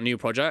start our new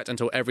project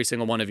until every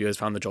single one of you has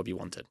found the job you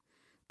wanted.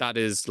 That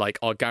is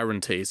our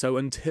guarantee. So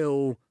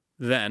until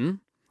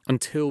then,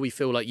 until we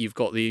feel like you've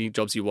got the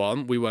jobs you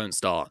want, we won't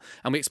start.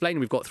 And we explained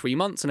we've got 3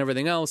 months and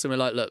everything else. And we're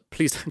like, look,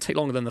 please don't take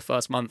longer than the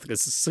first month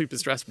because it's super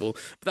stressful.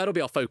 But that'll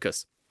be our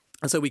focus.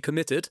 And so we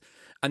committed.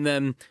 And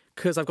then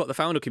because I've got the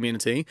founder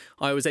community,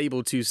 I was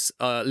able to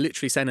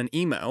literally send an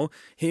email.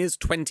 Here's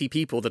 20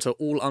 people that are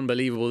all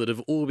unbelievable, that have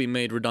all been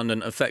made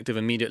redundant, effective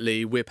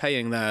immediately. We're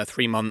paying their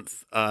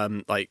 3-month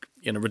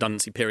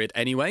redundancy period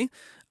anyway.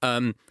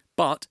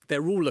 But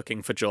they're all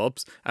looking for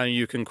jobs, and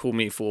you can call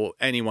me for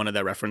any one of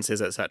their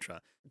references,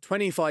 etc.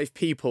 25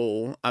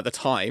 people at the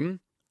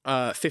time,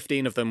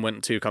 15 of them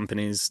went to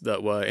companies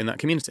that were in that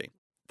community.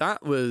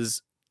 That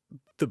was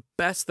the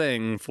best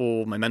thing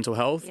for my mental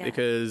health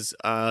because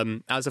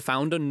as a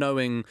founder,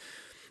 knowing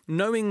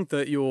knowing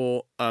that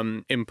your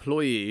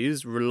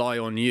employees rely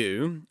on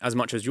you as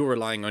much as you're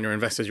relying on your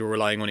investors, you're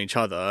relying on each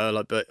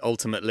other. But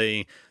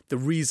ultimately, the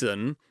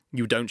reason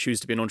you don't choose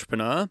to be an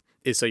entrepreneur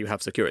is so you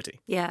have security.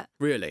 Yeah.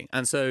 Really.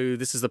 And so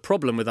this is the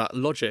problem with that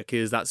logic,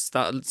 is that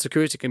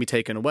security can be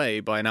taken away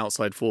by an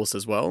outside force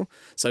as well.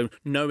 So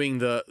knowing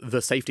that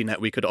the safety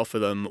net we could offer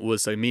them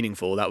was so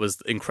meaningful, that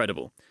was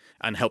incredible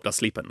and helped us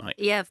sleep at night.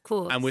 Yeah, of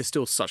course. And we're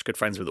still such good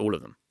friends with all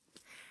of them.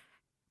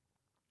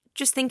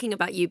 Just thinking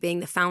about you being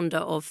the founder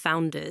of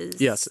Founders.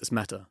 Yes, it's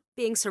meta.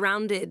 Being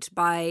surrounded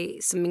by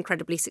some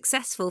incredibly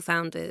successful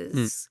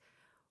founders.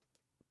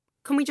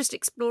 Can we just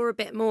explore a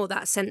bit more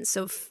that sense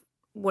of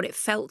what it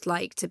felt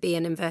like to be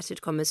an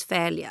inverted commas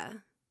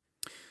failure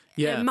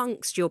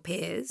amongst your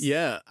peers?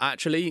 Yeah,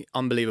 actually,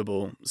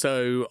 unbelievable.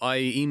 So I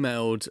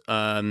emailed,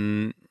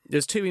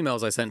 there's 2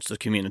 emails I sent to the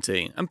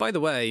community. And by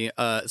the way,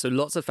 so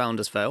lots of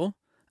founders fail.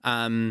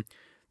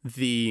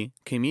 The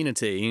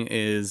community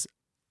is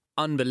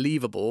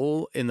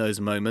unbelievable in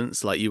those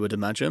moments, like you would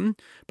imagine.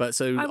 But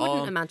so I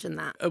wouldn't imagine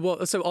that.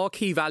 So our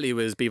key value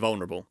is be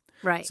vulnerable.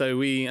 Right.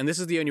 So and this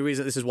is the only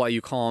reason, this is why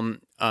you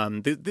can't,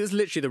 this is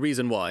literally the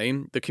reason why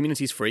the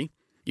community's free.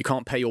 You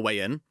can't pay your way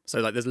in. So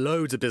like there's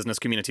loads of business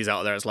communities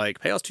out there. It's like,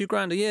 pay us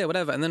 $2,000 a year,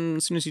 whatever. And then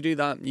as soon as you do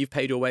that, you've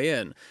paid your way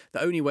in.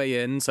 The only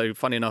way in, so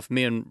funny enough,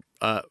 me and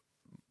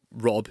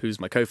Rob, who's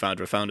my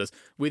co-founder of Founders,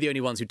 we're the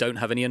only ones who don't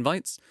have any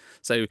invites.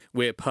 So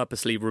we're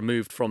purposely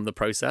removed from the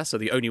process. So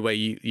the only way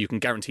you can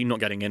guarantee not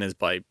getting in is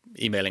by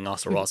emailing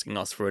us or asking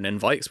us for an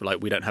invite. So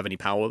we don't have any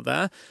power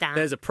there. Damn.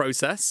 There's a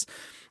process.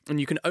 And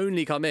you can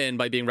only come in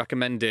by being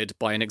recommended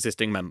by an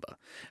existing member.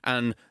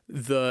 And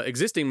the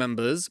existing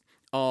members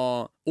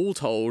are all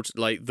told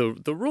like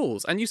the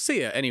rules, and you see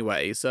it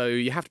anyway. So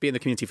you have to be in the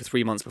community for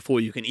 3 months before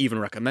you can even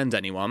recommend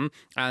anyone.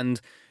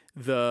 And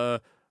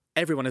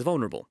everyone is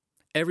vulnerable.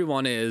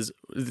 Everyone is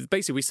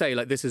basically, we say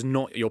like, this is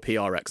not your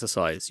PR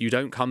exercise. You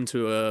don't come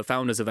to a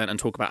founders event and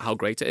talk about how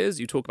great it is.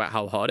 You talk about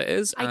how hard it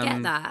is. I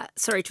get that.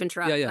 Sorry to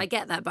interrupt. Yeah. I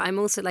get that. But I'm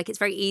also like, it's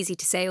very easy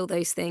to say all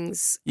those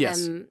things.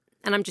 Yes.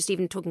 And I'm just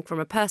even talking from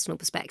a personal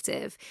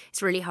perspective.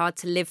 It's really hard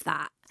to live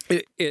that.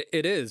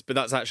 It is, but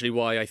that's actually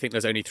why I think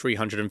there's only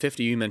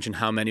 350. You mentioned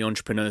how many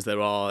entrepreneurs there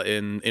are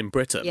in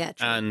Britain. Yeah,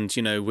 true. And,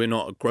 we're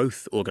not a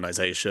growth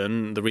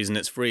organisation. The reason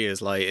it's free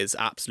is like it's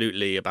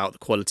absolutely about the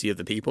quality of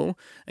the people.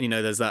 And,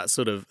 there's that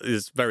sort of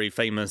this very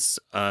famous,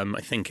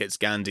 I think it's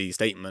Gandhi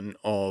statement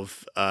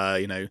of,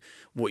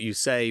 what you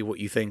say, what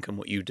you think and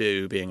what you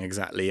do being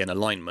exactly in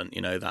alignment.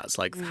 That's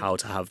like how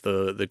to have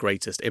the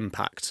greatest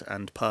impact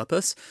and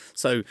purpose.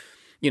 So,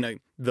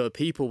 the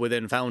people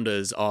within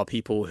Founders are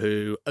people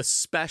who,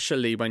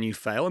 especially when you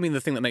fail, I mean,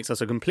 the thing that makes us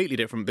a completely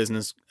different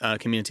business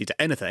community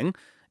to anything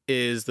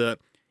is that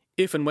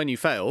if and when you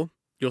fail,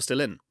 you're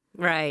still in.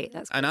 Right.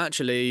 And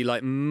actually,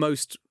 like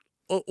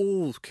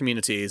all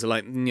communities are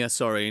like, yeah,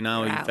 sorry,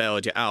 now you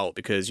failed, you're out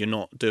because you're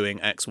not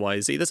doing X,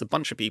 Y, Z. There's a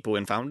bunch of people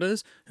in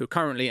Founders who are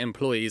currently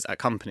employees at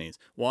companies.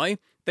 Why?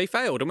 They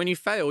failed. And when you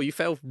fail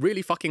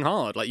really fucking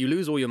hard. Like you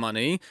lose all your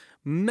money.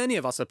 Many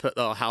of us have put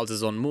our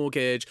houses on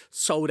mortgage,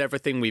 sold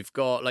everything we've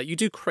got. Like you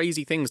do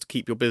crazy things to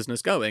keep your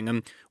business going.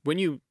 And when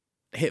you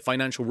hit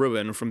financial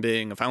ruin from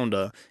being a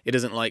founder, it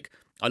isn't like,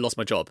 I lost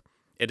my job.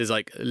 It is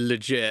like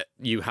legit,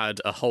 you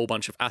had a whole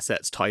bunch of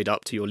assets tied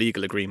up to your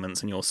legal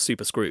agreements and you're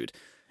super screwed.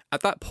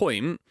 At that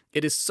point,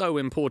 it is so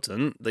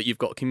important that you've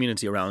got a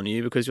community around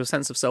you because your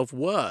sense of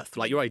self-worth,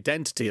 like your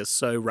identity is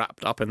so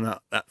wrapped up in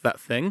that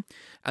thing.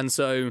 And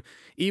so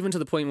even to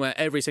the point where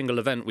every single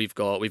event we've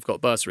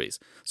got bursaries.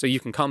 So you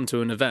can come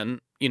to an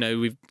event,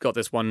 we've got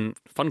this one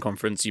fun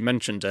conference, you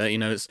mentioned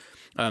it, it's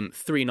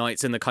 3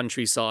 nights in the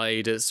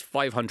countryside, it's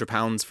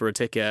 £500 for a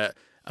ticket,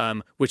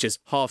 which is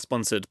half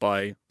sponsored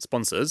by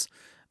sponsors.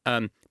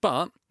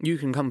 But you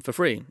can come for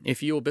free.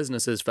 If your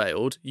business has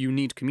failed, you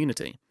need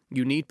community.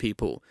 You need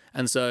people.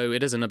 And so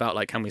it isn't about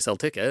like, can we sell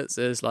tickets?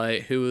 It's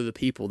like, who are the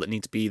people that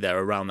need to be there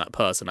around that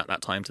person at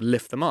that time to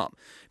lift them up?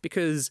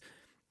 Because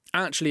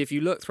actually, if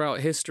you look throughout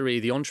history,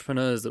 the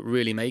entrepreneurs that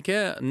really make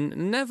it,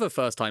 never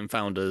first-time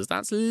founders.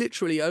 That's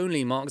literally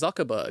only Mark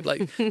Zuckerberg.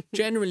 Like,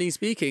 generally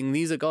speaking,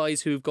 these are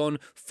guys who've gone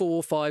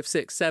 4, 5,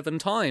 6, 7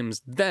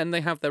 times. Then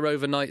they have their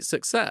overnight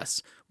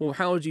success. Well,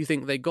 how do you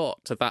think they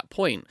got to that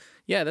point?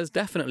 Yeah, there's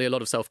definitely a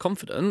lot of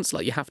self-confidence.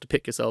 Like, you have to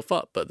pick yourself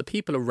up. But the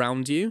people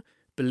around you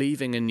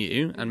believing in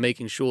you and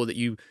making sure that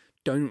you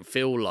don't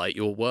feel like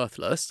you're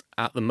worthless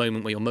at the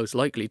moment where you're most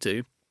likely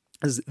to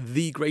is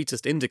the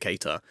greatest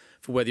indicator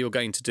for whether you're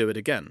going to do it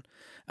again.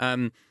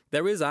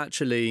 There is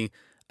actually,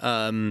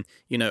 a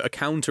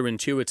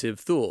counterintuitive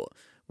thought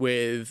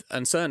with,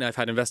 and certainly I've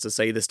had investors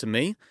say this to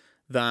me,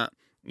 that,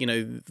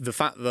 the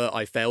fact that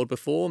I failed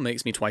before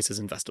makes me twice as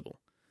investable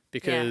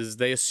because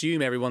they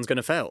assume everyone's going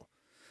to fail.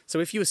 So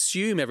if you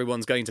assume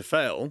everyone's going to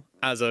fail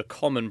as a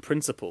common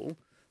principle,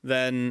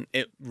 then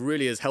it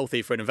really is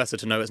healthy for an investor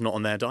to know it's not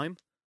on their dime.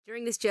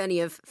 During this journey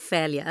of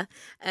failure,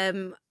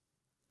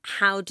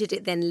 how did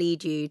it then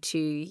lead you to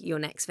your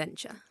next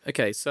venture?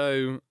 Okay,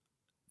 so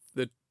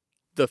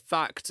the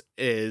fact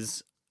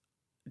is,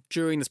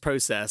 during this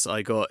process,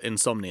 I got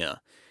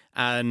insomnia.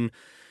 And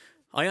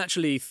I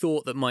actually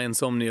thought that my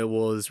insomnia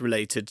was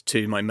related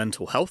to my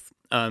mental health.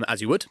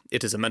 As you would.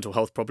 It is a mental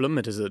health problem.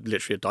 It is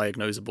literally a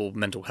diagnosable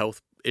mental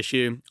health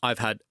issue. I've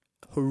had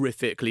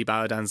horrifically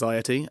bad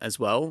anxiety as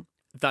well.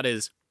 That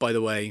is, by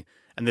the way,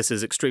 and this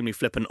is extremely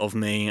flippant of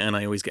me, and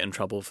I always get in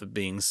trouble for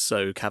being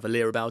so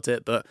cavalier about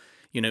it, but,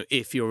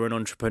 if you're an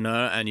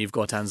entrepreneur and you've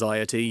got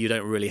anxiety, you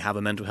don't really have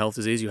a mental health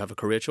disease, you have a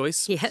career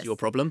choice. Yes. It's your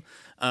problem.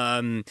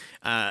 Mine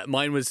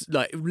was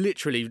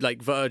literally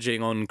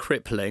verging on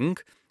crippling,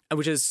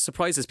 which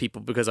surprises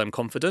people because I'm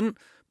confident,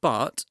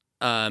 but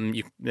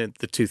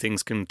the two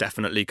things can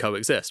definitely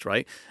coexist,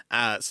 right?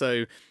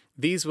 So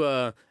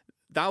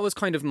that was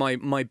kind of my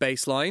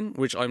baseline,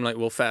 which I'm like,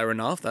 well, fair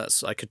enough.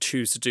 I could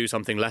choose to do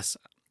something less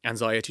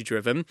anxiety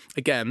driven.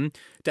 Again,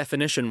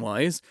 definition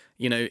wise,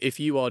 if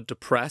you are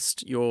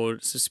depressed,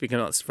 speaking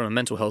of from a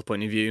mental health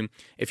point of view,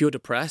 if you're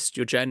depressed,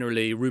 you're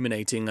generally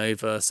ruminating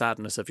over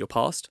sadness of your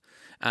past.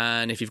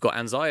 And if you've got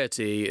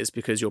anxiety, it's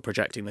because you're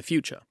projecting the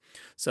future.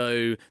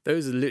 So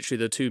those are literally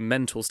the two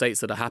mental states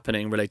that are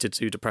happening related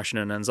to depression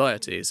and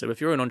anxiety. So if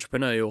you're an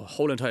entrepreneur, your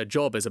whole entire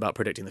job is about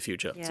predicting the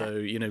future. Yeah.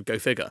 So, go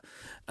figure.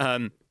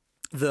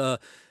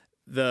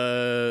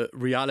 The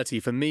reality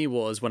for me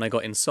was when I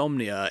got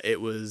insomnia,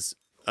 it was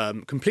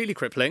completely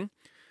crippling,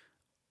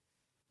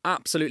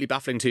 absolutely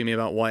baffling to me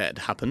about why it had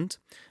happened.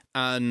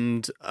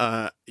 And,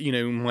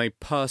 my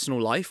personal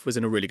life was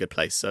in a really good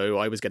place. So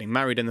I was getting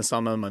married in the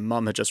summer. My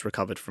mum had just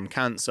recovered from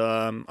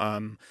cancer.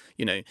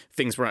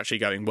 Things were actually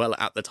going well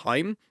at the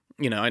time.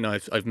 I know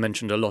I've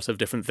mentioned a lot of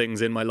different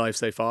things in my life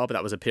so far, but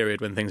that was a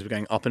period when things were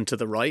going up and to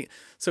the right.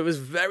 So it was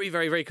very,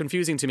 very, very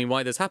confusing to me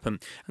why this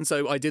happened. And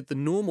so I did the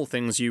normal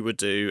things you would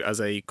do as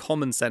a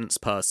common sense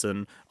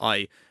person.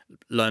 I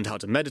learned how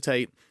to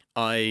meditate.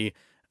 I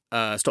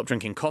stopped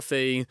drinking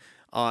coffee.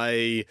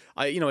 I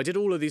did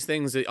all of these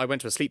things. I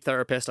went to a sleep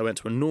therapist. I went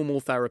to a normal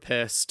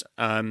therapist.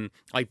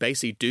 I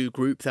basically do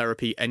group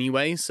therapy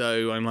anyway.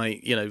 So I'm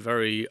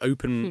very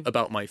open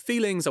about my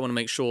feelings. I want to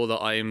make sure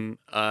that I'm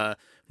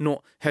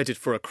not headed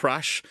for a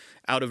crash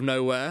out of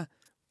nowhere.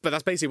 But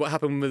that's basically what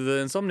happened with the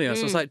insomnia.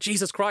 So I was like,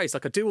 Jesus Christ, I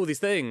could do all these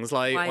things.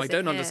 I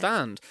don't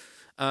understand.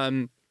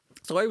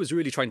 So I was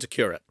really trying to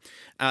cure it.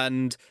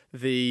 And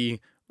the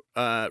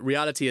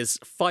reality is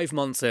 5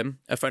 months in,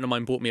 a friend of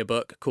mine bought me a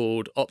book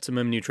called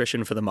Optimum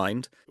Nutrition for the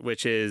Mind,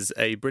 which is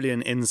a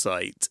brilliant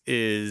insight.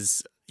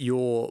 Is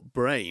your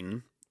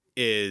brain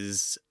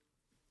is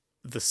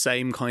the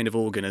same kind of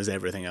organ as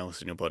everything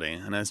else in your body.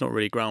 And it's not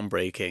really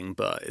groundbreaking,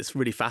 but it's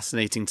really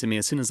fascinating to me.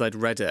 As soon as I'd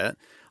read it,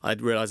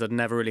 I'd realised I'd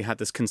never really had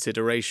this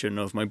consideration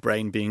of my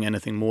brain being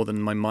anything more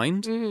than my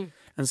mind. Mm-hmm.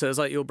 And so it's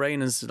like your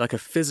brain is like a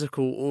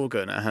physical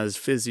organ. It has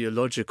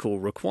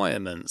physiological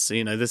requirements.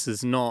 This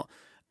is not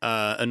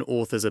an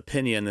author's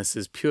opinion. This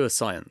is pure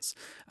science.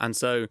 And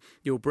so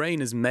your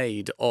brain is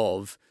made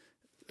of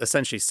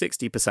essentially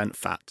 60%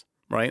 fat,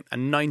 right?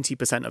 And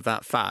 90% of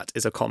that fat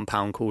is a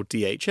compound called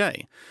DHA.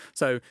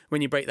 So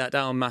when you break that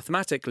down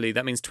mathematically,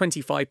 that means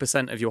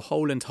 25% of your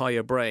whole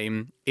entire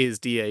brain is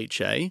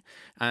DHA.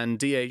 And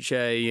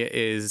DHA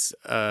is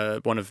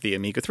one of the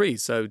omega-3s.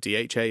 So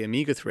DHA,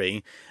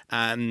 omega-3,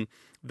 and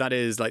that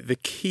is like the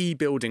key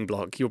building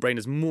block. Your brain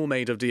is more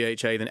made of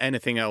DHA than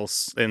anything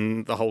else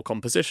in the whole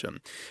composition.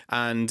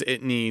 And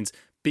it needs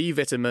B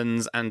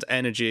vitamins and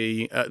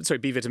energy,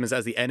 B vitamins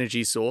as the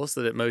energy source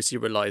that it mostly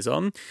relies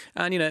on.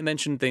 And, it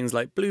mentioned things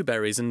like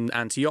blueberries and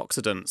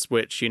antioxidants,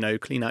 which,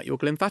 clean out your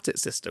lymphatic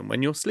system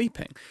when you're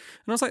sleeping.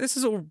 And I was like, this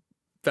is all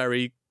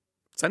very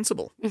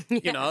sensible.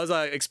 Yeah. I was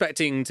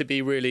expecting to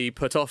be really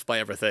put off by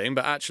everything,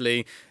 but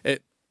actually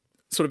it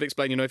sort of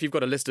explain, if you've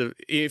got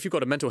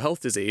a mental health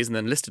disease and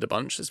then listed a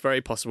bunch, it's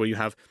very possible you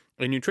have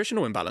a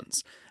nutritional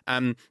imbalance.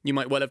 You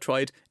might well have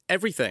tried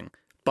everything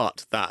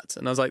but that.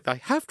 And I was like, I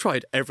have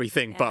tried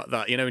everything but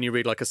that. When you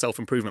read like a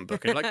self-improvement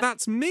book and you're like,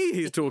 that's me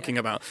he's talking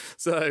about.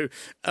 So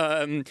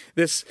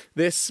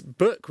this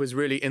book was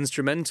really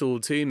instrumental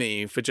to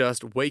me for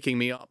just waking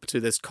me up to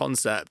this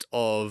concept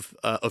of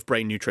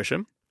brain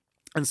nutrition.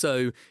 And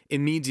so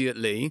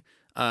immediately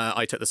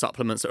I took the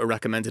supplements that were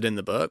recommended in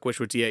the book, which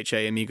were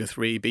DHA,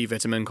 omega-3, B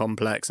vitamin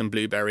complex, and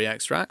blueberry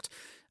extract.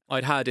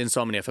 I'd had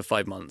insomnia for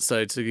 5 months.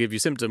 So to give you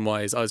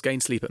symptom-wise, I was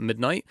going to sleep at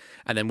midnight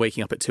and then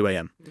waking up at 2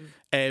 a.m.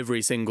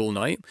 Every single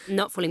night.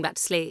 Not falling back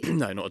to sleep.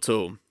 No, not at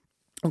all.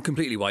 I'm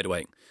completely wide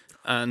awake.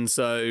 And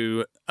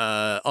so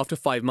after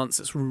 5 months,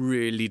 it's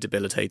really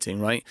debilitating,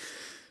 right?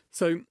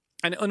 So...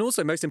 And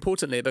also, most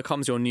importantly, it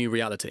becomes your new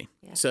reality.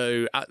 Yeah.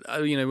 So,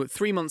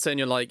 3 months in,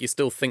 you're like, you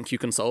still think you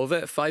can solve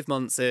it. 5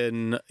 months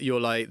in,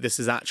 you're like, this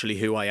is actually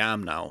who I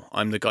am now.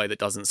 I'm the guy that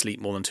doesn't sleep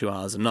more than 2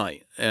 hours a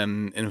night.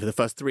 And for the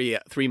first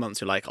three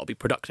months, you're like, I'll be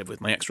productive with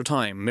my extra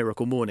time,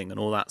 miracle morning and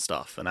all that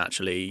stuff. And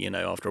actually,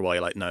 after a while,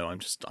 you're like, no, I'm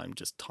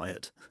just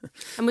tired.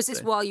 And was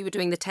this while you were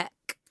doing the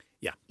tech?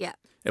 Yeah. Yeah.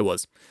 It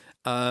was.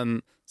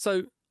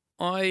 So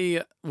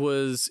I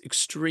was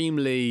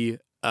extremely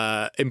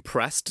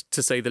impressed,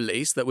 to say the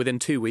least, that within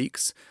 2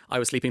 weeks I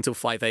was sleeping till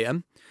 5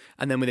 a.m.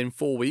 And then within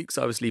 4 weeks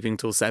I was sleeping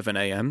till 7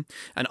 a.m.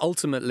 And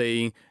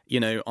ultimately,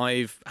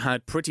 I've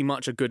had pretty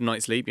much a good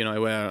night's sleep. I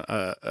wear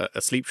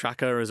a sleep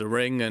tracker as a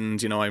ring,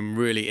 and, I'm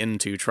really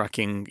into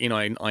tracking.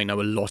 I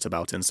know a lot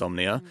about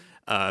insomnia.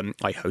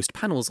 I host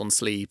panels on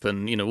sleep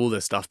and, all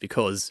this stuff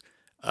because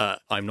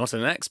I'm not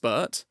an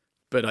expert,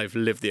 but I've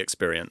lived the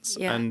experience.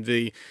 Yeah. And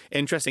the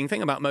interesting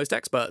thing about most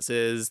experts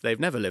is they've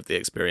never lived the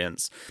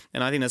experience.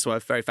 And I think that's a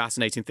very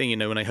fascinating thing.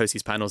 When I host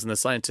these panels and the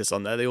scientists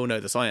on there, they all know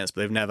the science,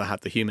 but they've never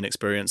had the human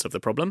experience of the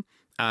problem.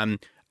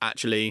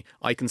 Actually,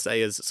 I can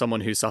say, as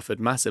someone who suffered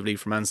massively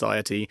from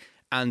anxiety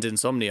and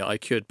insomnia, I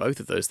cured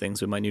both of those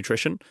things with my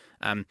nutrition.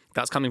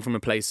 That's coming from a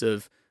place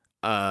of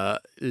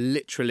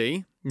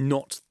literally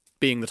not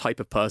being the type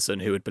of person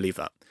who would believe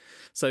that.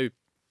 So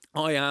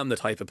I am the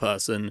type of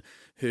person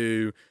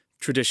who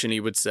traditionally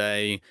would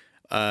say,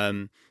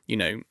 the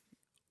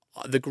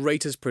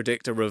greatest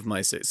predictor of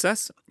my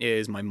success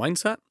is my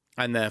mindset,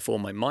 and therefore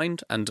my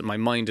mind, and my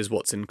mind is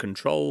what's in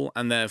control,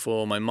 and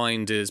therefore my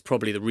mind is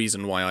probably the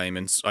reason why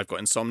I've got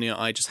insomnia.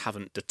 I just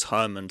haven't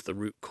determined the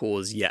root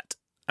cause yet,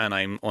 and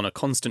I'm on a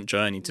constant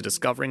journey to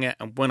discovering it,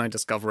 and when I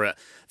discover it,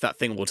 that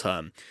thing will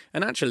turn.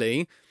 And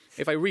actually,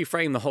 if I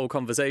reframe the whole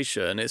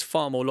conversation, it's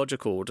far more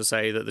logical to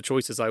say that the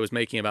choices I was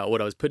making about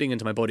what I was putting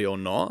into my body or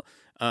not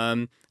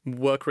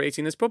were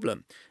creating this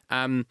problem.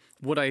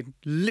 What I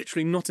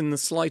literally not in the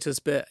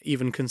slightest bit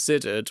even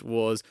considered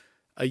was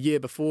a year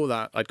before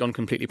that, I'd gone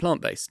completely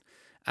plant-based.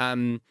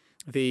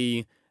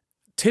 The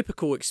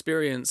typical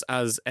experience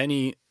as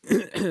any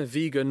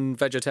vegan,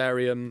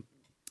 vegetarian,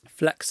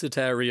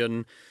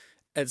 flexitarian,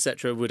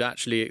 etc. would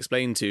actually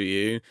explain to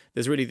you,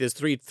 there's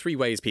three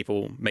ways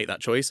people make that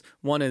choice.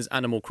 One is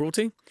animal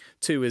cruelty,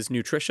 2 is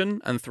nutrition,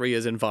 and 3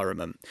 is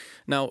environment.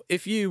 Now,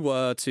 if you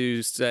were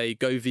to say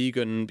go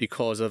vegan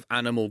because of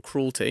animal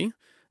cruelty,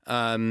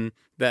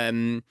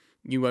 then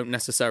you won't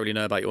necessarily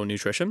know about your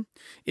nutrition.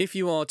 If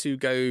you are to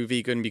go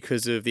vegan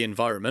because of the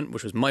environment,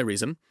 which was my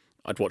reason,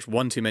 I'd watched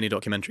one too many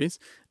documentaries,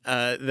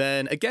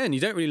 then again, you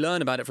don't really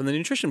learn about it from the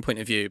nutrition point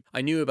of view.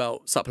 I knew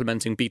about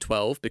supplementing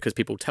B12 because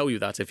people tell you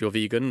that if you're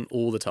vegan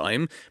all the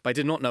time, but I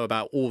did not know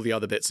about all the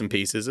other bits and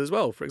pieces as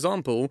well. For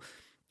example,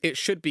 it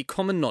should be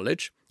common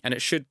knowledge and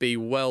it should be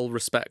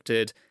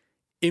well-respected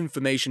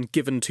information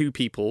given to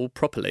people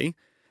properly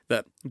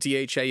that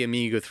DHA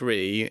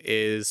omega-3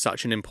 is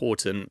such an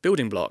important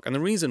building block. And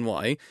the reason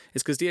why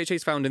is because DHA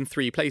is found in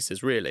 3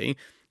 places, really.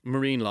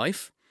 Marine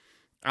life,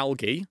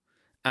 algae,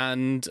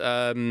 and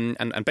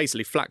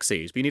basically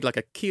flaxseed. But you need like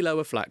a kilo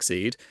of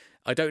flaxseed.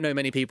 I don't know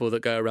many people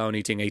that go around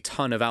eating a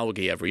ton of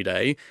algae every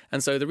day.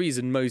 And so the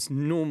reason most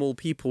normal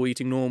people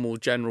eating normal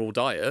general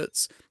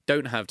diets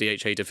don't have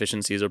DHA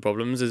deficiencies or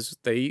problems is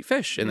they eat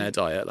fish in their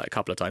diet like a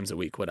couple of times a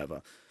week,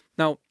 whatever.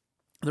 Now,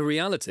 the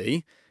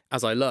reality,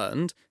 as I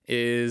learned,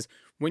 is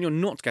when you're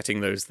not getting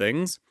those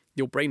things,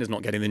 your brain is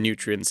not getting the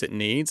nutrients it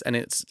needs. And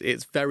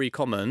it's very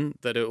common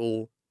that it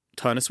will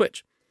turn a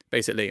switch,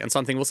 basically, and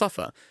something will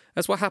suffer.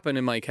 That's what happened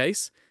in my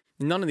case.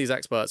 None of these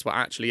experts were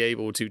actually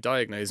able to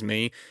diagnose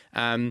me.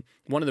 One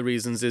of the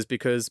reasons is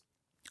because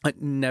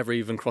it never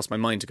even crossed my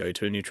mind to go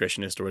to a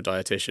nutritionist or a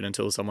dietitian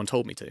until someone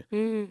told me to.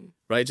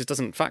 Right? It just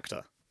doesn't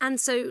factor. And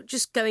so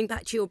just going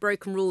back to your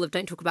broken rule of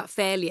don't talk about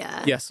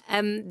failure. Yes.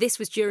 This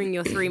was during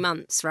your 3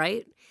 months,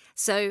 right?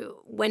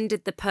 So when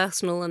did the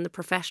personal and the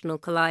professional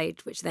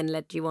collide, which then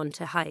led you on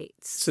to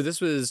Heights? So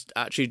this was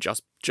actually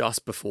just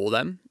before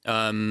then,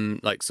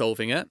 like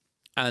solving it.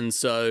 And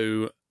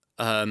so,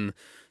 the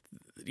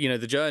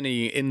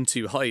journey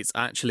into Heights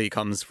actually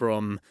comes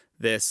from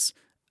this,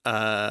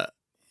 once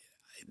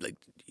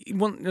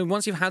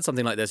you've had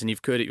something like this and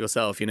you've cured it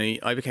yourself,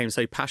 I became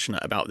so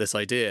passionate about this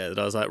idea that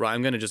I was like, right,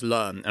 I'm going to just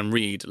learn and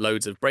read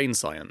loads of brain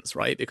science,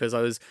 right? Because I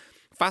was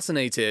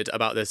fascinated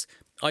about this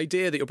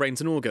idea that your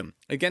brain's an organ.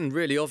 Again,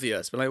 really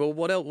obvious, but like, well,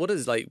 what else? What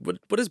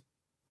does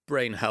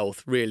brain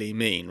health really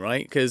mean,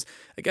 right? Because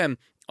again,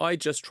 I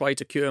just try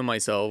to cure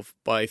myself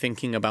by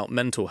thinking about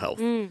mental health.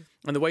 And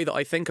the way that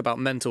I think about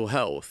mental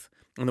health,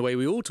 and the way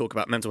we all talk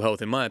about mental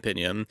health, in my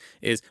opinion,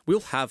 is we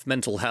all have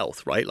mental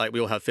health, right? Like we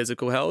all have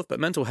physical health, but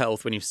mental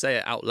health, when you say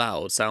it out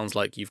loud, sounds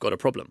like you've got a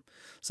problem.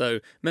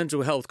 So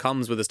mental health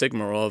comes with a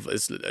stigma of,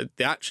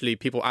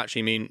 people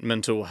actually mean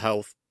mental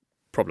health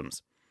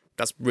problems.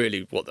 That's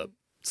really what the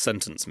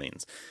sentence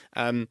means.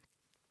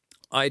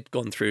 I'd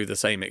gone through the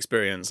same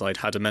experience. I'd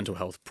had a mental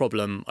health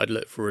problem. I'd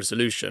looked for a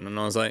solution. And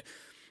I was like,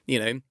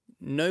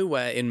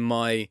 nowhere in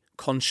my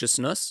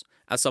consciousness,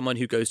 as someone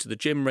who goes to the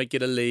gym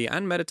regularly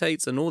and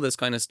meditates and all this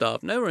kind of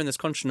stuff, nowhere in this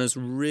consciousness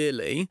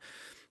really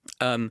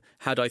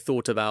had I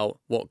thought about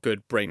what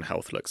good brain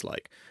health looks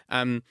like.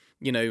 When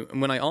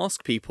I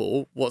ask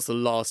people, when's the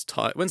last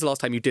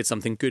time you did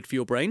something good for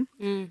your brain?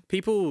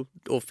 People,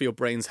 or for your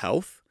brain's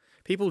health,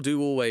 people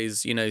do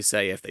always,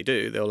 say if they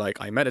do, they're like,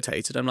 I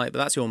meditated. I'm like, but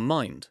that's your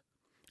mind.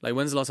 Like,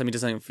 when's the last time you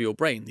did something for your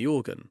brain, the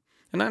organ?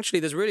 And actually,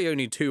 there's really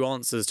only 2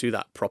 answers to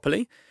that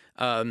properly.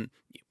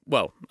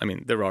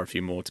 There are a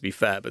few more to be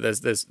fair, but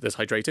there's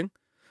hydrating.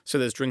 So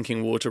there's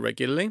drinking water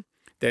regularly.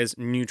 There's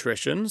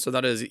nutrition. So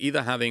that is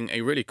either having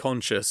a really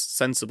conscious,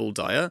 sensible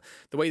diet.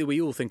 The way that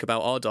we all think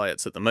about our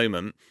diets at the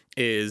moment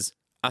is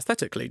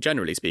aesthetically,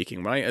 generally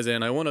speaking, right? As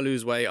in, I want to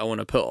lose weight, I want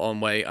to put on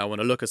weight, I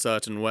want to look a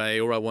certain way,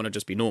 or I want to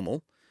just be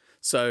normal.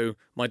 So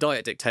my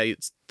diet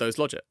dictates those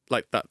logic.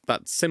 Like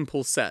that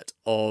simple set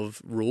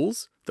of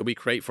rules that we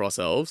create for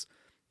ourselves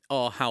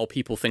are how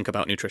people think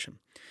about nutrition.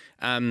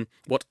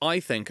 What I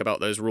think about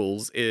those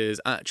rules is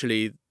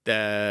actually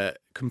they're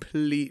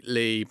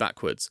completely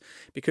backwards.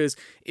 Because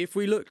if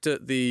we looked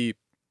at the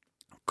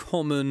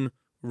common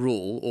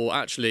rule, or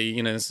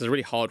actually, this is a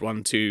really hard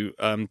one to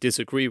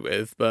disagree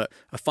with, but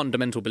a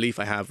fundamental belief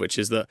I have, which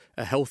is that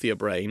a healthier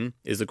brain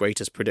is the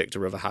greatest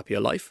predictor of a happier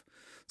life.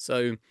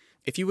 So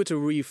if you were to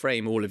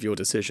reframe all of your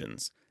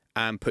decisions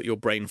and put your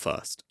brain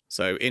first,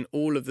 so in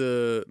all of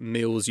the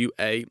meals you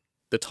ate,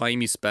 the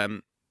time you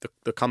spent,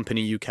 the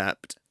company you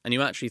kept, and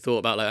you actually thought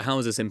about, like, how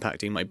is this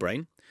impacting my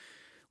brain?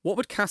 What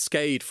would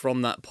cascade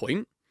from that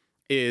point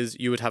is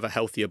you would have a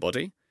healthier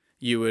body,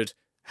 you would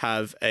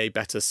have a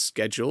better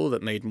schedule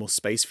that made more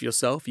space for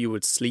yourself, you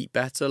would sleep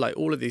better, like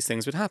all of these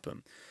things would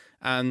happen.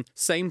 And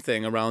same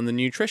thing around the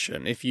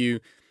nutrition.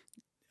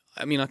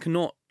 I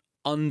cannot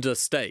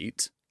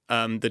understate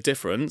the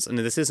difference, and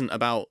this isn't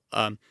about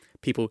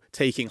people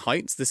taking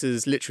Heights. This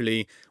is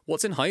literally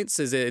what's in Heights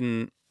is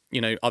in,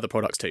 other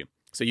products too.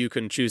 So you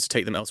can choose to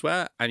take them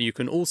elsewhere, and you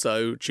can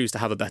also choose to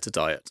have a better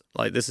diet.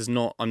 Like, this is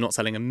not, I'm not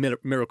selling a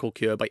miracle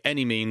cure by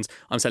any means.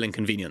 I'm selling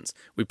convenience.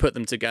 We put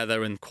them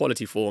together in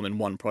quality form in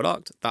one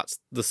product. That's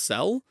the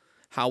sell.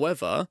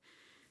 However,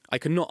 I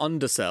cannot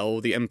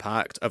undersell the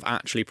impact of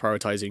actually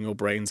prioritizing your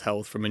brain's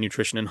health from a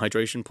nutrition and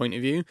hydration point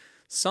of view.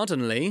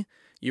 Suddenly,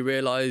 you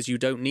realize you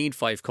don't need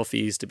 5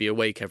 coffees to be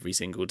awake every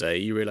single day.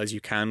 You realize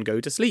you can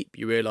go to sleep.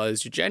 You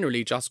realize you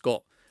generally just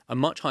got a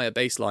much higher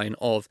baseline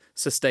of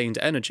sustained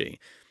energy.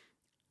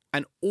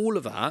 And all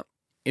of that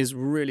is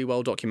really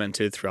well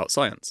documented throughout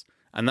science.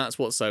 And that's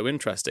what's so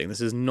interesting.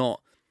 This is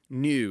not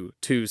new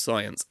to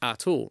science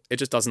at all. It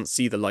just doesn't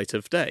see the light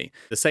of day.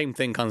 The same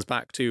thing comes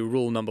back to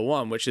rule number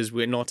 1, which is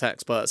we're not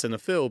experts in the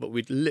field, but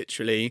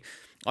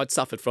I'd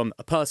suffered from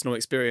a personal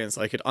experience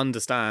I could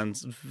understand,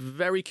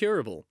 very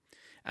curable.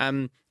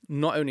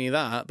 Not only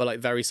that, but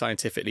very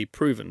scientifically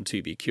proven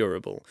to be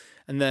curable.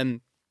 And then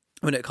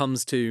when it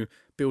comes to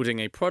building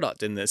a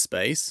product in this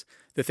space,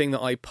 the thing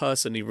that I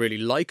personally really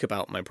like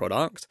about my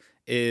product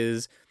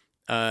is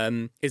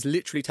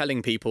literally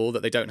telling people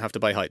that they don't have to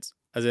buy Heights.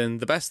 As in,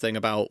 the best thing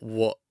about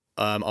what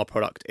our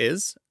product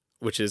is,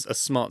 which is a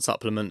smart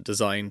supplement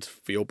designed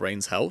for your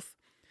brain's health,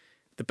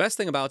 the best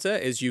thing about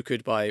it is you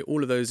could buy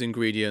all of those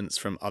ingredients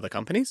from other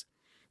companies.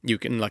 You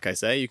can, like I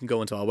say, you can go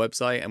onto our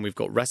website and we've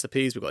got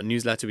recipes. We've got a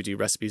newsletter. We do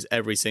recipes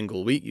every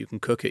single week. You can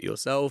cook it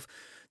yourself.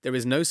 There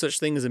is no such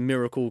thing as a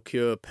miracle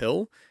cure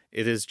pill.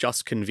 It is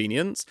just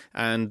convenience.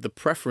 And the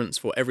preference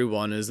for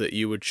everyone is that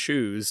you would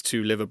choose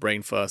to live a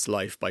brain-first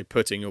life by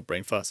putting your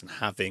brain first and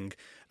having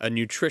a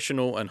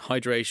nutritional and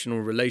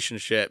hydrational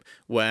relationship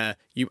where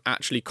you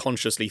actually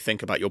consciously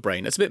think about your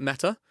brain. It's a bit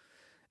meta,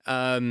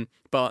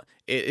 but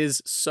it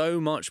is so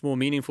much more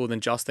meaningful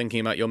than just thinking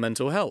about your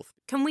mental health.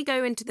 Can we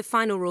go into the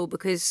final rule?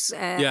 Because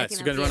yes,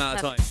 you're going to run out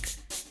of time.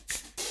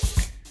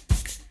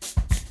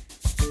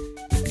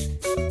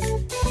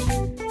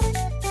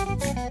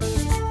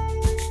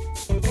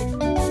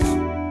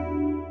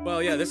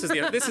 Well, yeah, this is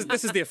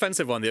the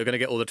offensive one that you're going to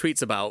get all the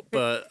tweets about.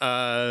 But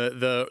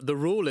the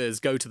rule is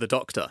go to the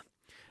doctor,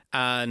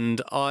 and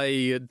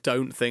I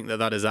don't think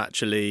that is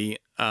actually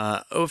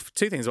of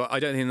two things. I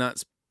don't think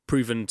that's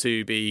proven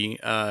to be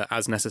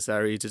as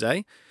necessary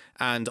today,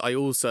 and I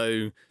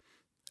also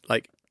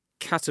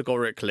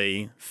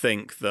categorically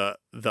think that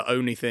the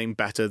only thing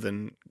better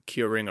than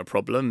curing a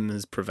problem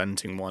is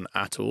preventing one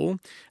at all.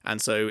 And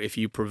so if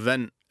you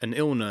prevent an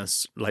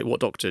illness,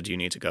 what doctor do you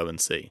need to go and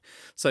see?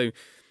 So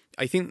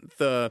I think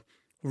the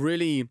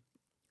really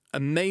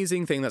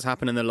amazing thing that's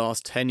happened in the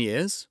last 10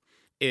 years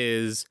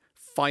is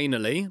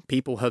finally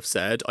people have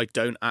said, I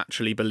don't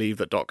actually believe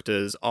that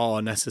doctors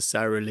are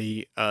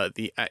necessarily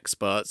the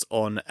experts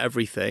on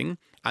everything.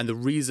 And the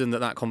reason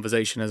that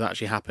conversation has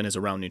actually happened is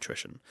around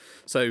nutrition.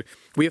 So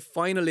we have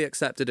finally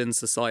accepted in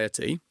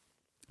society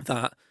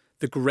that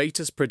the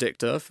greatest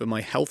predictor for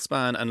my health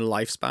span and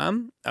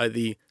lifespan are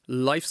the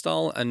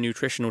lifestyle and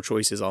nutritional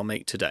choices I'll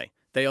make today.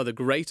 They are the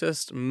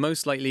greatest,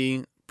 most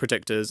likely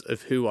predictors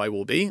of who I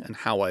will be and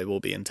how I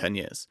will be in 10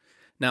 years.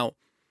 Now,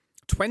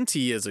 20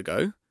 years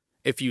ago,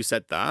 if you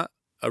said that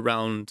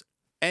around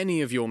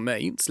any of your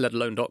mates, let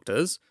alone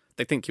doctors,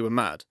 they think you were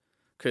mad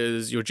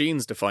because your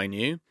genes define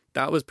you.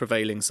 That was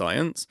prevailing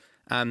science.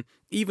 And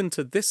even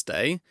to this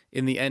day,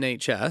 in the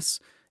NHS,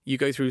 you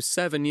go through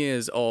 7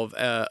 years of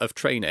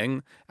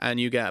training and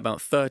you get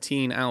about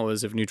 13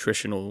 hours of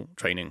nutritional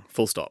training,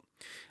 full stop.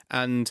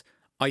 And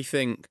I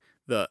think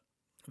that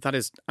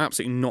is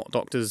absolutely not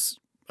doctors'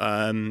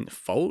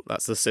 fault.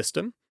 That's the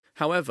system.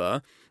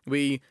 However,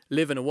 we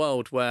live in a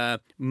world where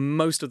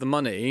most of the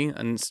money,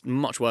 and it's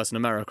much worse in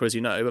America, as you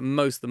know, but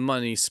most of the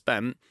money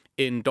spent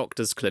in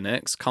doctors'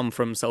 clinics come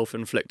from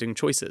self-inflicting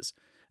choices.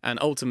 And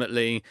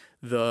ultimately,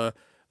 the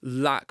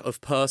lack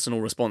of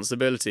personal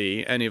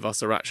responsibility any of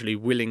us are actually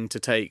willing to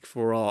take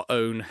for our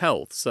own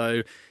health.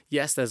 So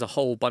yes, there's a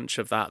whole bunch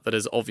of that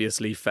is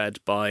obviously fed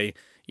by,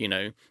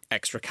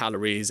 extra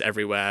calories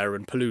everywhere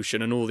and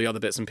pollution and all the other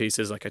bits and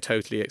pieces. Like, I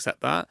totally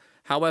accept that.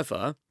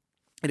 However,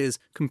 it is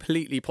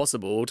completely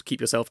possible to keep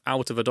yourself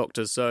out of a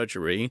doctor's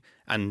surgery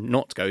and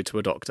not go to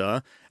a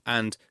doctor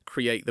and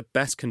create the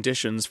best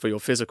conditions for your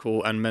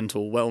physical and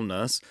mental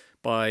wellness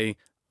by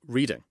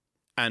reading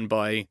and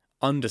by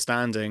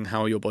understanding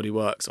how your body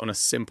works on a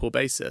simple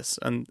basis.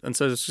 And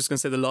so I was just going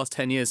to say the last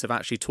 10 years have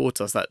actually taught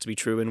us that to be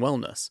true in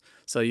wellness.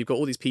 So you've got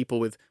all these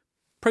people with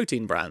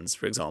protein brands,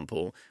 for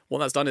example. What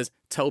that's done is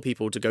tell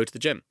people to go to the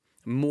gym.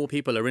 More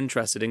people are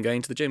interested in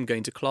going to the gym,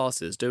 going to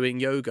classes, doing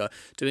yoga,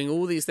 doing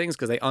all these things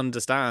because they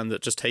understand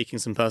that just taking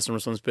some personal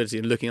responsibility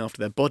and looking after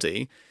their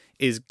body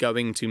is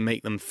going to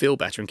make them feel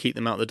better and keep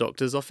them out of the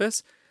doctor's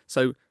office.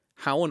 So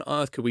how on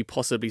earth could we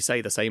possibly say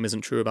the same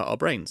isn't true about our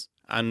brains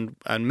and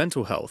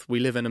mental health? We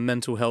live in a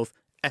mental health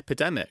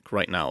epidemic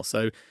right now.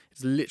 So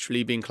it's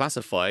literally being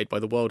classified by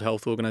the World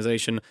Health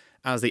Organization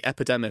as the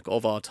epidemic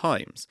of our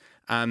times.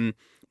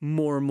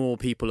 More and more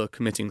people are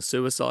committing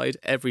suicide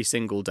every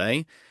single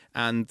day.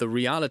 And the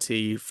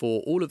reality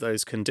for all of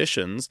those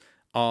conditions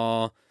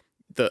are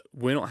that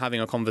we're not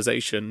having a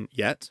conversation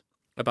yet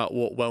about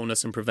what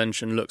wellness and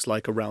prevention looks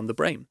like around the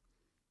brain.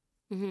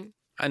 Mm-hmm.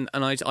 And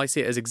I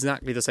see it as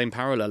exactly the same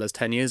parallel as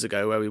 10 years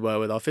ago where we were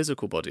with our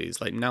physical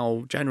bodies. Like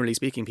now, generally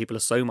speaking, people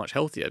are so much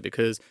healthier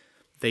because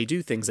they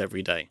do things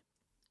every day.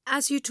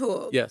 As you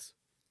talk, yes,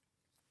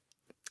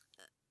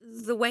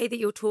 the way that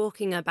you're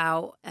talking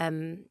about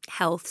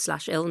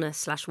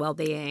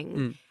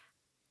health/illness/well-being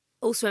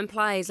also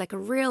implies like a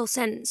real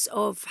sense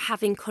of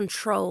having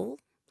control,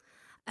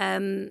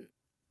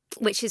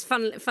 which is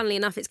funnily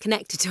enough, it's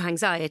connected to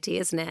anxiety,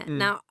 isn't it?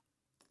 Now,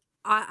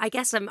 I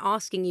guess I'm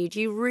asking you,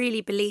 do you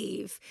really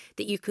believe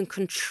that you can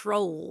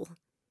control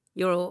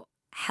your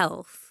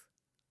health?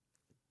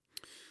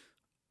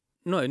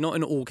 No, not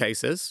in all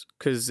cases,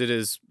 because it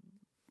is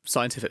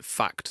scientific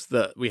fact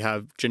that we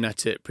have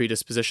genetic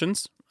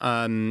predispositions.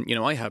 I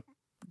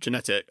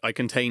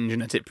contain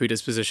genetic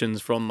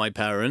predispositions from my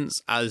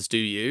parents, as do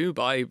you.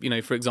 But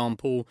for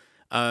example,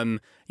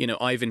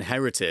 I've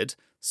inherited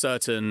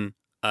certain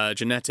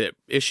genetic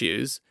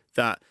issues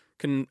that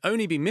can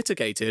only be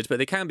mitigated, but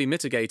they can be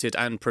mitigated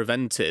and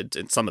prevented,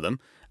 in some of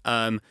them,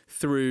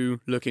 through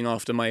looking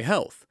after my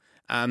health.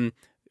 When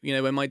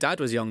my dad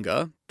was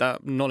younger,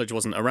 that knowledge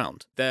wasn't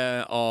around.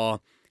 There are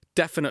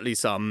definitely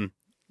some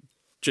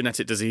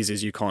genetic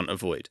diseases you can't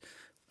avoid.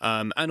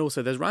 And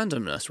also there's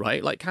randomness,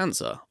 right? Like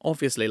cancer.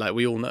 Obviously, like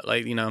we all know,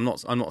 I'm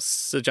not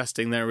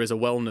suggesting there is a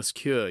wellness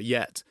cure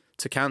yet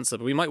to cancer,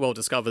 but we might well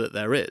discover that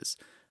there is.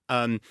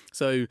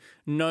 So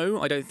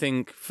no, I don't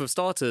think, for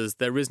starters,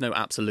 there is no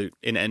absolute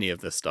in any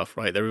of this stuff,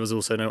 right? There is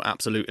also no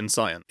absolute in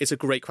science. It's a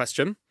great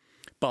question,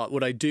 but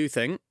what I do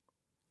think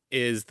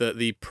is that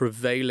the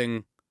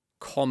prevailing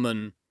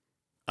common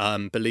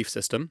belief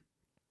system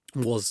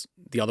was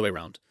the other way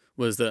around.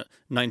 Was that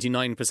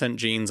 99%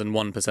 genes and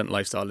 1%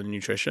 lifestyle and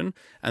nutrition.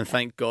 And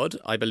thank God,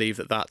 I believe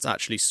that that's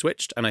actually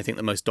switched. And I think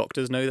that most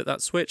doctors know that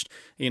that's switched,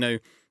 And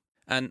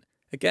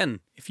again,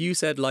 if you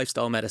said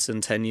lifestyle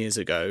medicine 10 years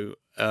ago,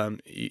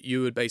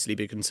 you would basically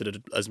be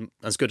considered as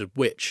good a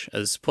witch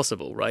as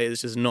possible, right?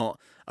 It's just not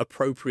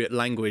appropriate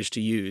language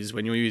to use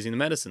when you're using the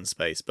medicine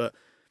space. But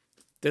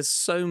there's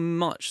so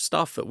much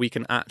stuff that we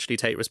can actually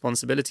take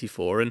responsibility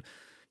for. And,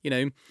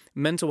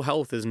 mental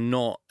health is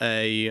not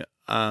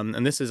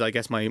and this is, I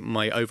guess,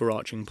 my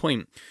overarching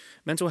point.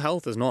 Mental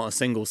health is not a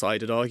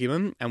single-sided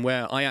argument. And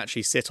where I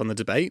actually sit on the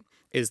debate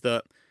is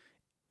that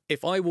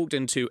if I walked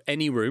into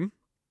any room,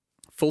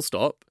 full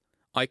stop,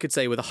 I could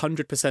say with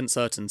 100%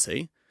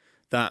 certainty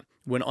that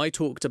when I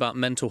talked about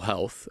mental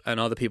health and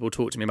other people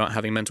talked to me about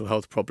having mental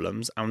health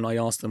problems, and I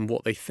asked them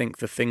what they think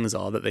the things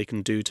are that they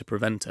can do to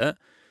prevent it,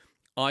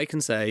 I can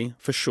say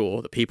for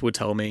sure that people would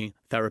tell me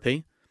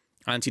therapy,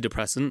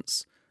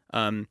 antidepressants,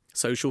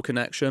 social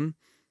connection,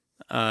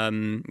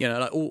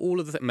 like all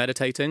of the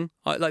meditating.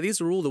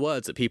 These are all the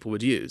words that people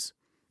would use.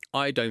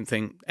 I don't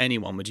think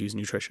anyone would use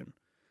nutrition.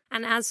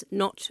 And as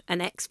not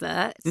an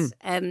expert,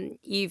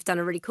 you've done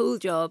a really cool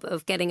job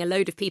of getting a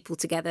load of people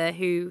together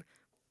who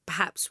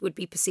perhaps would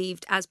be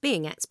perceived as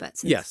being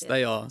experts. Yes,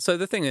 they are. So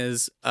the thing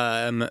is,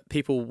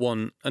 people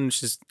want,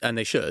 and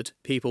they should,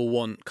 people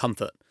want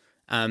comfort.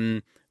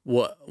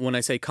 When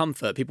I say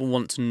comfort, people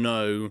want to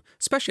know,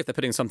 especially if they're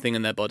putting something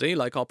in their body,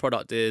 like our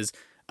product is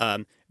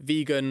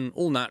vegan,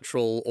 all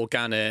natural,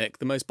 organic,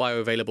 the most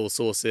bioavailable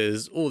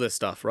sources, all this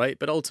stuff, right?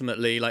 But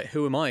ultimately,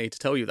 who am I to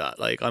tell you that?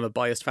 I'm a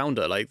biased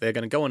founder. They're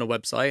going to go on a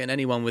website and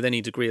anyone with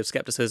any degree of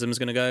skepticism is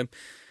going to go,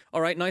 all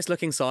right, nice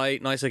looking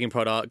site, nice looking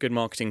product, good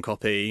marketing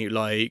copy,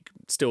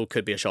 still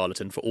could be a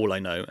charlatan for all I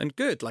know. And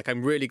good,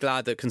 I'm really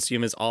glad that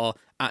consumers are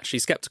actually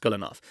skeptical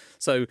enough.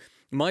 So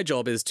my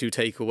job is to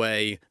take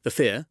away the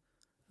fear,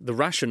 the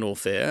rational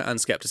fear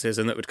and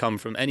skepticism that would come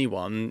from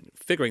anyone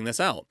figuring this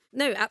out.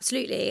 No,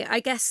 absolutely. I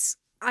guess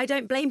I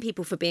don't blame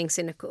people for being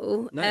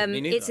cynical. No,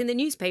 me neither. It's in the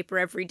newspaper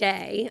every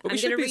day. But I'm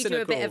going to read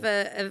you a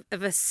bit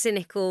of a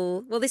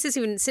cynical... Well, this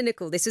isn't even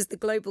cynical. This is the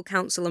Global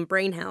Council on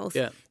Brain Health.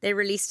 Yeah. They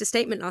released a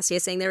statement last year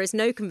saying there is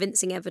no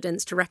convincing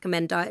evidence to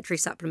recommend dietary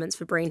supplements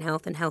for brain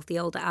health in healthy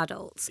older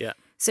adults. Yeah.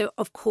 So,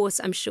 of course,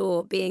 I'm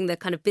sure, being the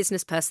kind of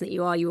business person that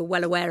you are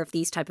well aware of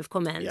these type of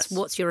comments. Yes.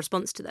 What's your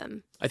response to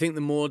them? I think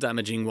the more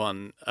damaging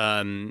one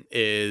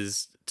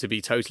is, to be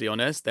totally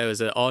honest, there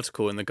was an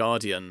article in The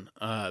Guardian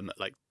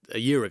like a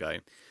year ago.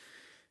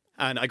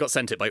 And I got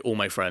sent it by all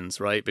my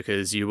friends, right?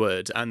 Because you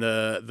would. And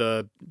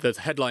the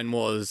headline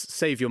was,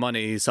 "Save your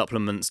money,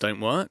 supplements don't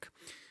work."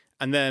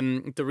 And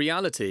then the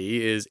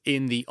reality is,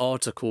 in the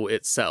article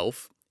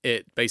itself,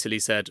 it basically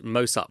said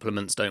most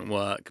supplements don't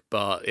work,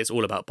 but it's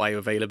all about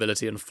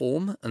bioavailability and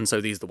form. And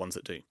so these are the ones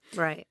that do.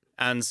 Right.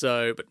 And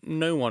so, but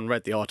no one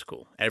read the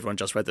article. Everyone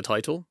just read the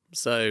title.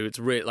 So it's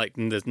really like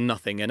there's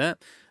nothing in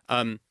it.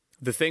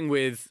 The thing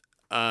with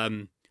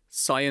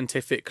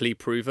scientifically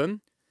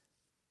proven,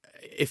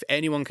 if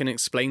anyone can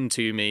explain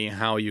to me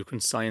how you can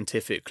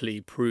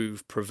scientifically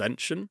prove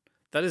prevention,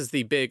 that is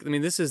the big, I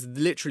mean, this is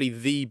literally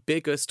the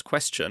biggest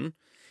question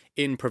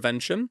in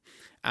prevention.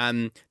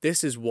 And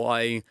this is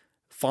why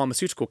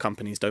pharmaceutical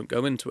companies don't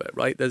go into it,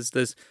 right?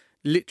 There's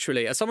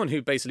literally, as someone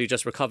who basically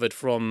just recovered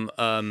from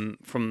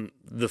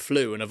the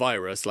flu and a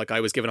virus, like I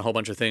was given a whole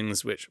bunch of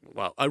things which,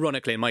 well,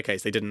 ironically in my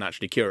case, they didn't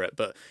actually cure it.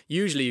 But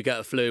usually you get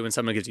a flu and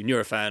someone gives you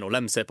Nurofen or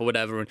Lemsip or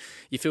whatever, and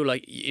you feel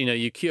like, you know,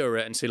 you cure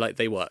it and so like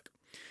they work.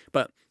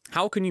 But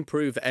how can you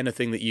prove that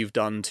anything that you've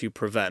done to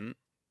prevent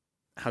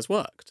has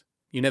worked?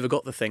 You never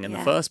got the thing in the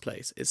first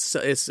place.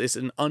 It's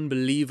an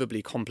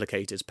unbelievably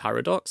complicated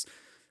paradox.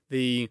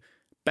 The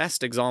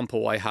best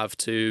example I have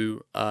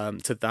to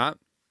that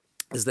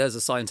is there's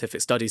a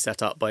scientific study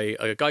set up by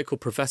a guy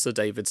called Professor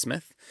David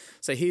Smith.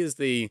 So he is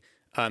the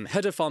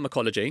head of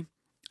pharmacology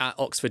at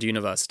Oxford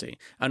University.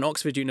 And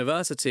Oxford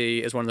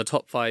University is one of the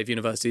top 5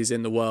 universities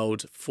in the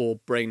world for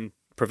brain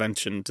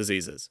prevention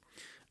diseases.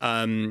 So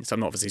I'm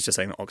not obviously just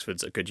saying that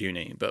Oxford's a good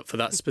uni, but for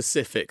that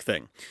specific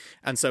thing.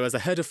 And so as the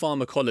head of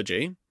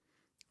pharmacology,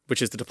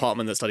 which is the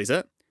department that studies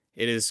it,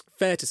 it is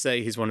fair to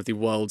say he's one of the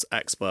world's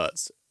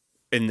experts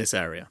in this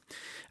area.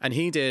 And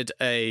he did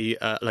a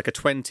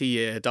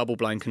 20-year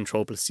double-blind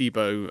control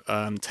placebo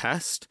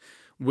test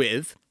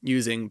with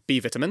using B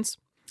vitamins.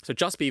 So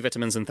just B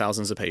vitamins in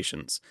thousands of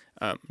patients.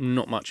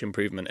 Not much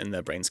improvement in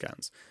their brain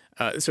scans.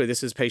 So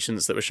this is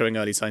patients that were showing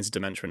early signs of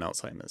dementia and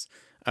Alzheimer's.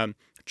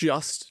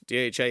 Just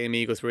DHA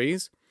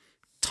omega-3s,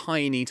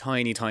 tiny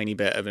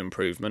bit of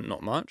improvement,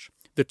 not much.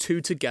 The two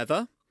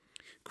together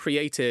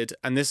created,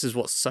 and this is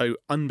what's so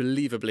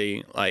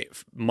unbelievably like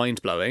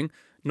mind-blowing,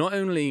 not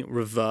only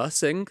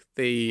reversing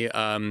the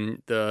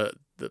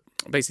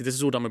basically this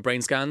is all done with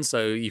brain scans,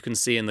 so you can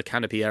see in the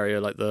canopy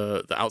area, like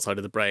the outside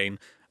of the brain,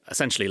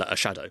 essentially like a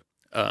shadow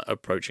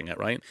approaching it,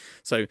 right?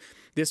 So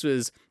this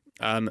was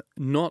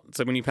not,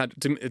 so when you had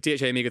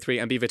DHA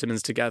omega-3 and B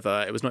vitamins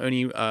together, it was not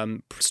only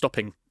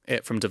stopping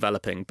it from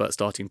developing, but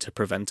starting to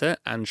prevent it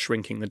and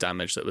shrinking the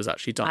damage that was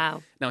actually done.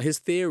 Wow. Now, his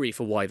theory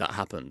for why that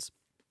happens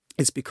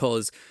is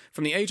because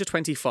from the age of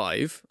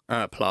 25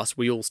 plus,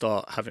 we all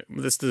start having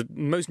this. The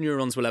most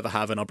neurons we'll ever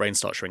have in our brain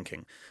start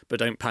shrinking. But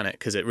don't panic,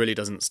 because it really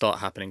doesn't start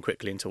happening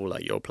quickly until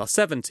like you're plus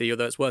 70.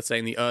 Although it's worth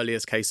saying the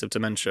earliest case of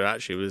dementia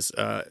actually was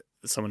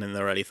someone in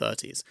their early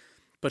 30s.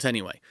 But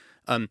anyway,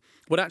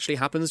 what actually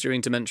happens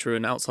during dementia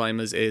and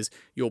Alzheimer's is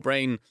your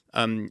brain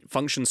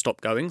functions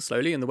stop going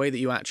slowly, and the way that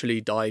you actually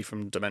die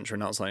from dementia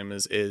and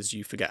Alzheimer's is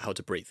you forget how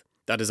to breathe.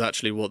 That is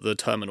actually what the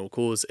terminal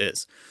cause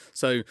is.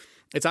 So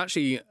it's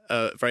actually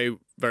very,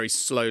 very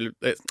slow.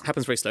 It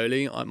happens very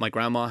slowly. My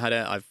grandma had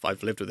it.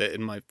 I've lived with it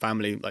in my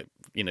family,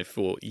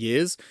 for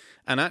years.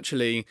 And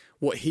actually,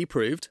 what he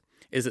proved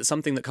is that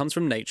something that comes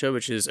from nature,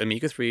 which is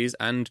omega-3s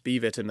and B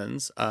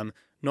vitamins,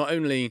 not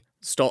only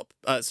stop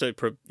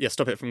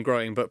it from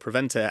growing, but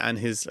prevent it. And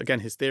his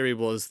theory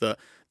was that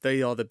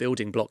they are the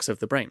building blocks of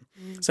the brain.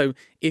 So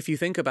if you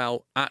think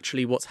about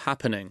actually what's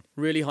happening,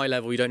 really high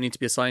level, you don't need to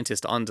be a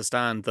scientist to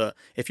understand that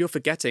if you're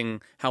forgetting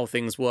how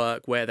things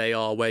work, where they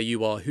are, where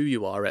you are, who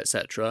you are,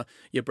 etc.,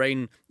 your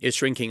brain is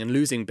shrinking and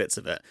losing bits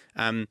of it.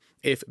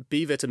 If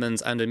B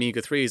vitamins and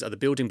omega-3s are the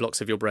building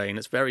blocks of your brain,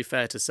 it's very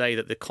fair to say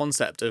that the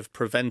concept of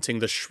preventing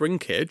the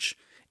shrinkage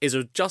is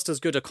just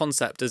as good a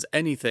concept as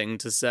anything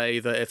to say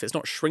that if it's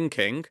not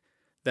shrinking,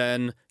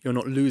 then you're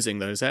not losing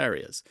those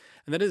areas.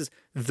 And that is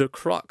the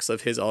crux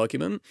of his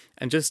argument.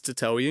 And just to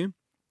tell you,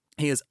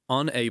 he is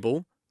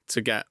unable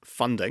to get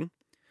funding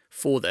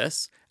for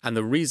this. And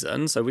the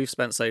reason, so we've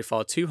spent so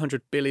far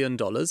 $200 billion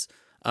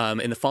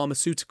in the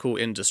pharmaceutical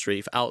industry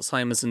for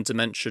Alzheimer's and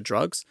dementia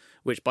drugs,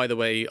 which, by the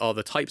way, are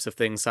the types of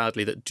things,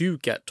 sadly, that do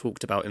get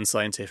talked about in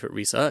scientific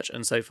research.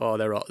 And so far,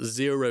 there are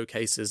 0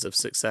 cases of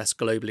success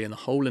globally in the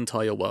whole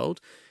entire world.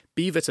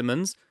 B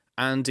vitamins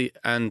and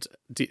in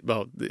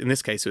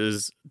this case, it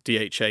was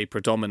DHA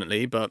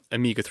predominantly, but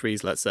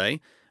omega-3s, let's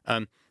say,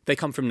 they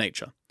come from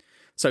nature.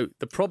 So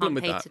the problem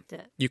with that,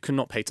 you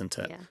cannot patent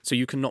it. Yeah. So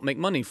you cannot make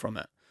money from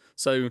it.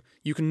 So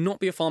you cannot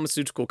be a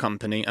pharmaceutical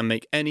company and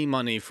make any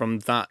money from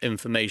that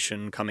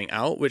information coming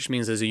out, which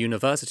means as a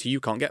university, you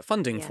can't get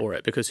funding for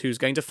it because who's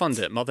going to fund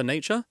it? Mother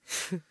Nature?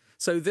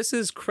 So this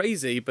is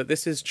crazy, but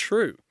this is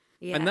true.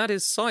 Yeah. And that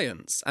is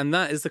science. And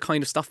that is the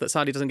kind of stuff that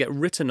sadly doesn't get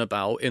written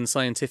about in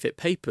scientific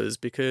papers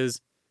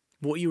because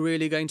what are you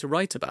really going to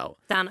write about?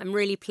 Dan, I'm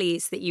really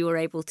pleased that you were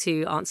able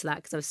to answer that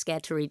because I was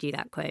scared to read you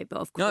that quote. But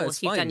of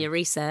course, you've done your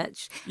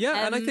research.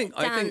 Yeah, and I think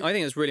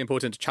it's really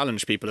important to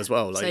challenge people as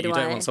well. Like, you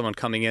don't want someone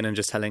coming in and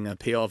just telling a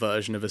PR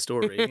version of a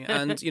story,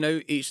 and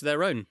each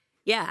their own.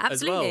 Yeah,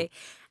 absolutely.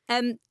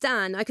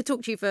 Dan, I could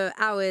talk to you for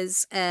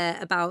hours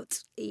about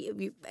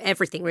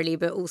everything really,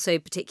 but also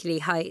particularly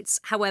heights.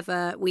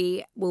 However,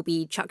 we will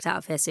be chucked out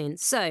of here soon.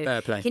 So,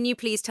 fair play. Can you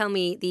please tell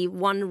me the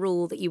one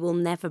rule that you will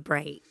never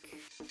break?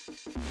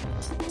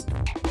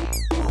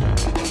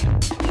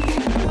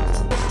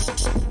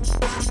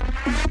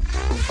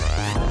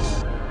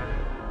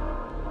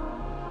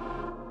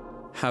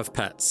 Have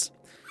pets.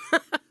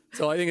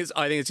 So I think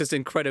it's just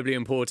incredibly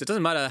important. It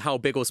doesn't matter how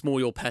big or small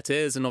your pet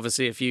is, and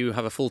obviously if you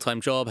have a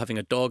full-time job, having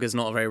a dog is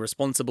not a very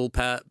responsible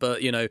pet,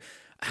 but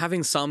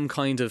having some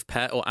kind of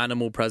pet or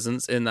animal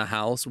presence in the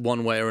house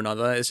one way or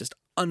another is just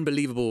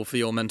unbelievable for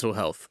your mental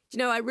health.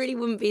 I really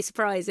wouldn't be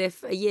surprised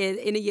if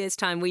in a year's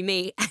time we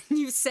meet and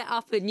you set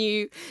up a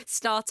new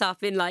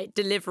startup in like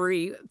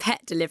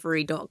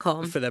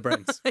petdelivery.com. For their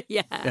brains.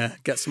 Yeah,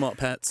 get smart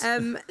pets.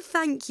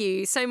 Thank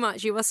you so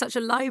much. You are such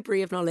a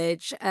library of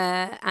knowledge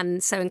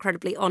and so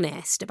incredibly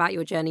honest about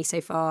your journey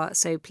so far.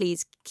 So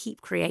please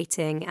keep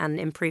creating and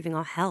improving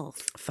our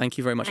health. Thank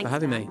you very much for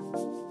having me.